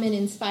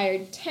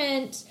Ottoman-inspired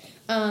tent.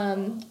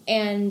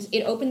 And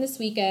it opened this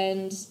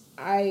weekend.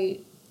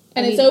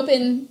 It's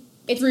open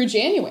through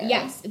January.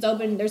 Yes, it's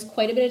open. There's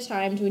quite a bit of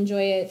time to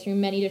enjoy it through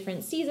many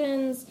different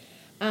seasons.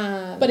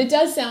 But it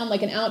does sound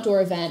like an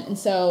outdoor event, and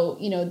so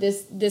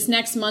this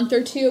next month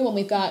or two, when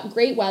we've got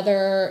great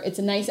weather, it's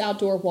a nice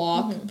outdoor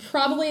walk.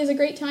 Probably is a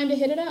great time to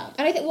hit it up.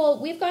 And I think,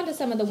 we've gone to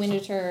some of the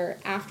Winterthur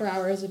after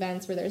hours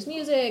events where there's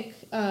music,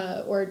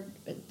 or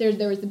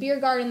there was the beer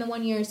garden the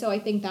one year, so I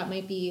think that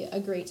might be a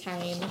great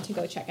time to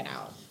go check it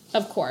out.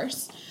 Of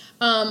course.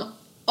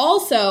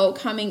 Also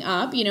coming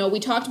up, we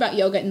talked about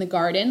yoga in the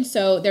garden,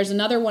 so there's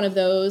another one of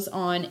those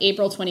on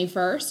April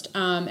 21st,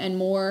 and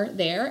more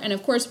there. And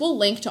of course, we'll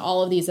link to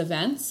all of these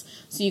events,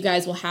 so you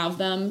guys will have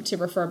them to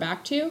refer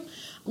back to.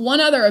 One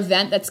other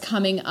event that's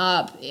coming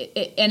up,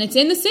 and it's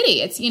in the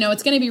city, it's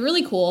going to be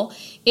really cool,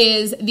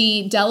 is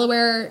the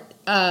Delaware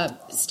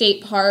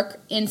State Park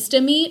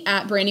Insta-Meet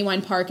at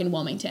Brandywine Park in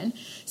Wilmington.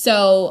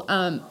 So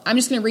I'm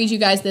just going to read you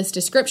guys this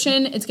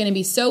description. It's going to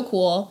be so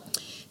cool.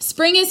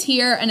 Spring is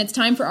here, and it's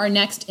time for our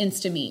next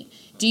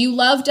Insta-Meet. Do you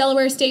love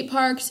Delaware State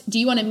Parks? Do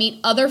you want to meet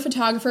other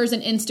photographers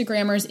and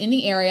Instagrammers in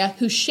the area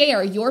who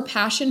share your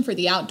passion for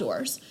the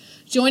outdoors?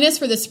 Join us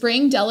for the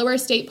Spring Delaware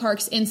State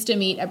Parks Insta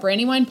Meet at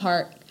Brandywine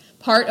Park,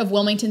 part of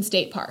Wilmington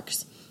State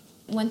Parks.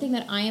 One thing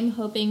that I am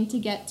hoping to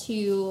get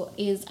to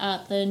is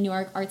at the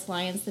Newark Arts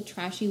Alliance, the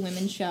Trashy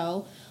Women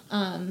show.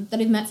 That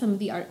I've met some of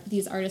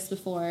these artists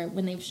before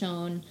when they've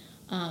shown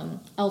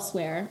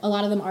elsewhere. A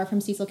lot of them are from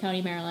Cecil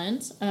County,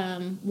 Maryland,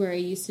 where I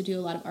used to do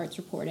a lot of arts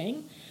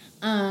reporting.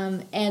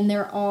 And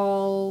they're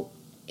all,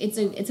 it's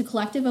a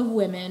collective of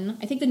women.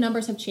 I think the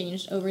numbers have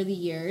changed over the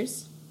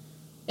years.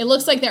 It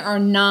looks like there are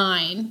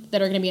 9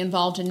 that are going to be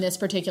involved in this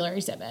particular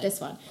exhibit. This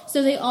one.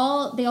 So they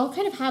all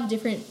kind of have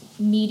different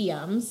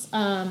mediums,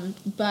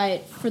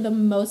 but for the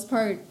most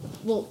part,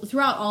 well,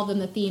 throughout all of them,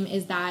 the theme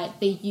is that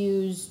they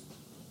use,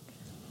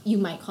 you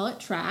might call it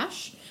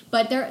trash,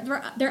 but they're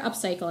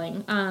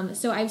upcycling.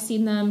 So I've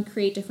seen them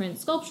create different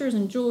sculptures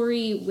and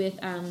jewelry with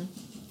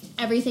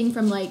everything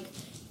from like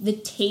the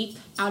tape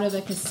out of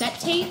a cassette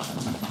tape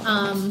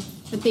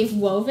that they've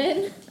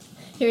woven.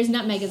 Here's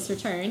Nutmeg is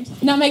returned.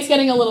 Nutmeg's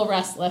getting a little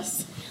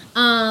restless.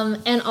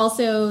 And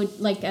also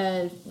like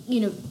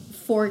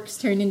forks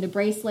turned into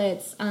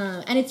bracelets.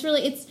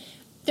 And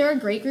they're a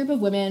great group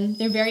of women.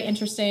 They're very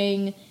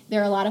interesting.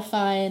 They're a lot of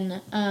fun.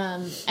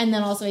 And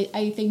then also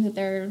I think that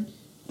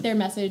their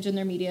message and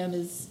their medium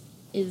is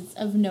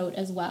of note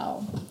as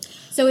well.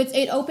 So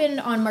it opened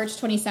on March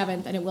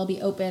 27th, and it will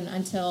be open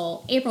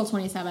until April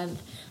 27th.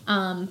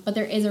 But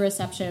there is a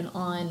reception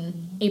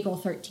on April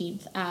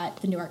 13th at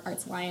the Newark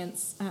Arts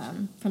Alliance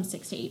from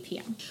 6 to 8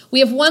 p.m. We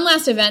have one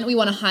last event we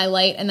want to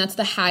highlight, and that's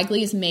the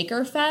Hagley's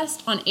Maker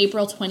Fest on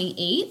April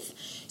 28th.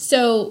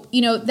 So,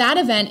 that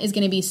event is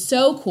going to be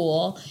so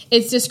cool.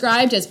 It's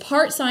described as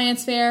part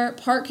science fair,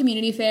 part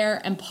community fair,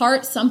 and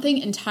part something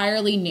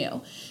entirely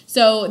new.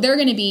 So there are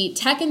going to be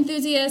tech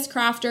enthusiasts,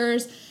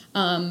 crafters,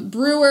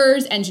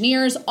 brewers,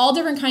 engineers, all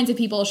different kinds of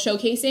people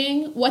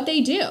showcasing what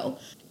they do.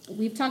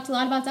 We've talked a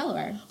lot about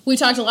Delaware. We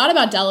talked a lot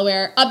about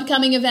Delaware,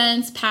 upcoming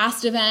events,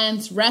 past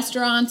events,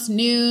 restaurants,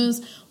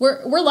 news.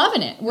 We're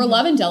loving it. We're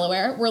loving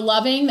Delaware. We're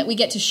loving that we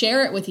get to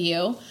share it with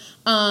you.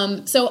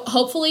 So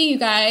hopefully you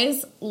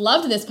guys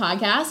loved this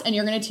podcast and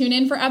you're going to tune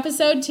in for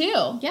episode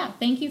 2. Yeah,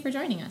 thank you for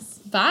joining us.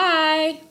 Bye.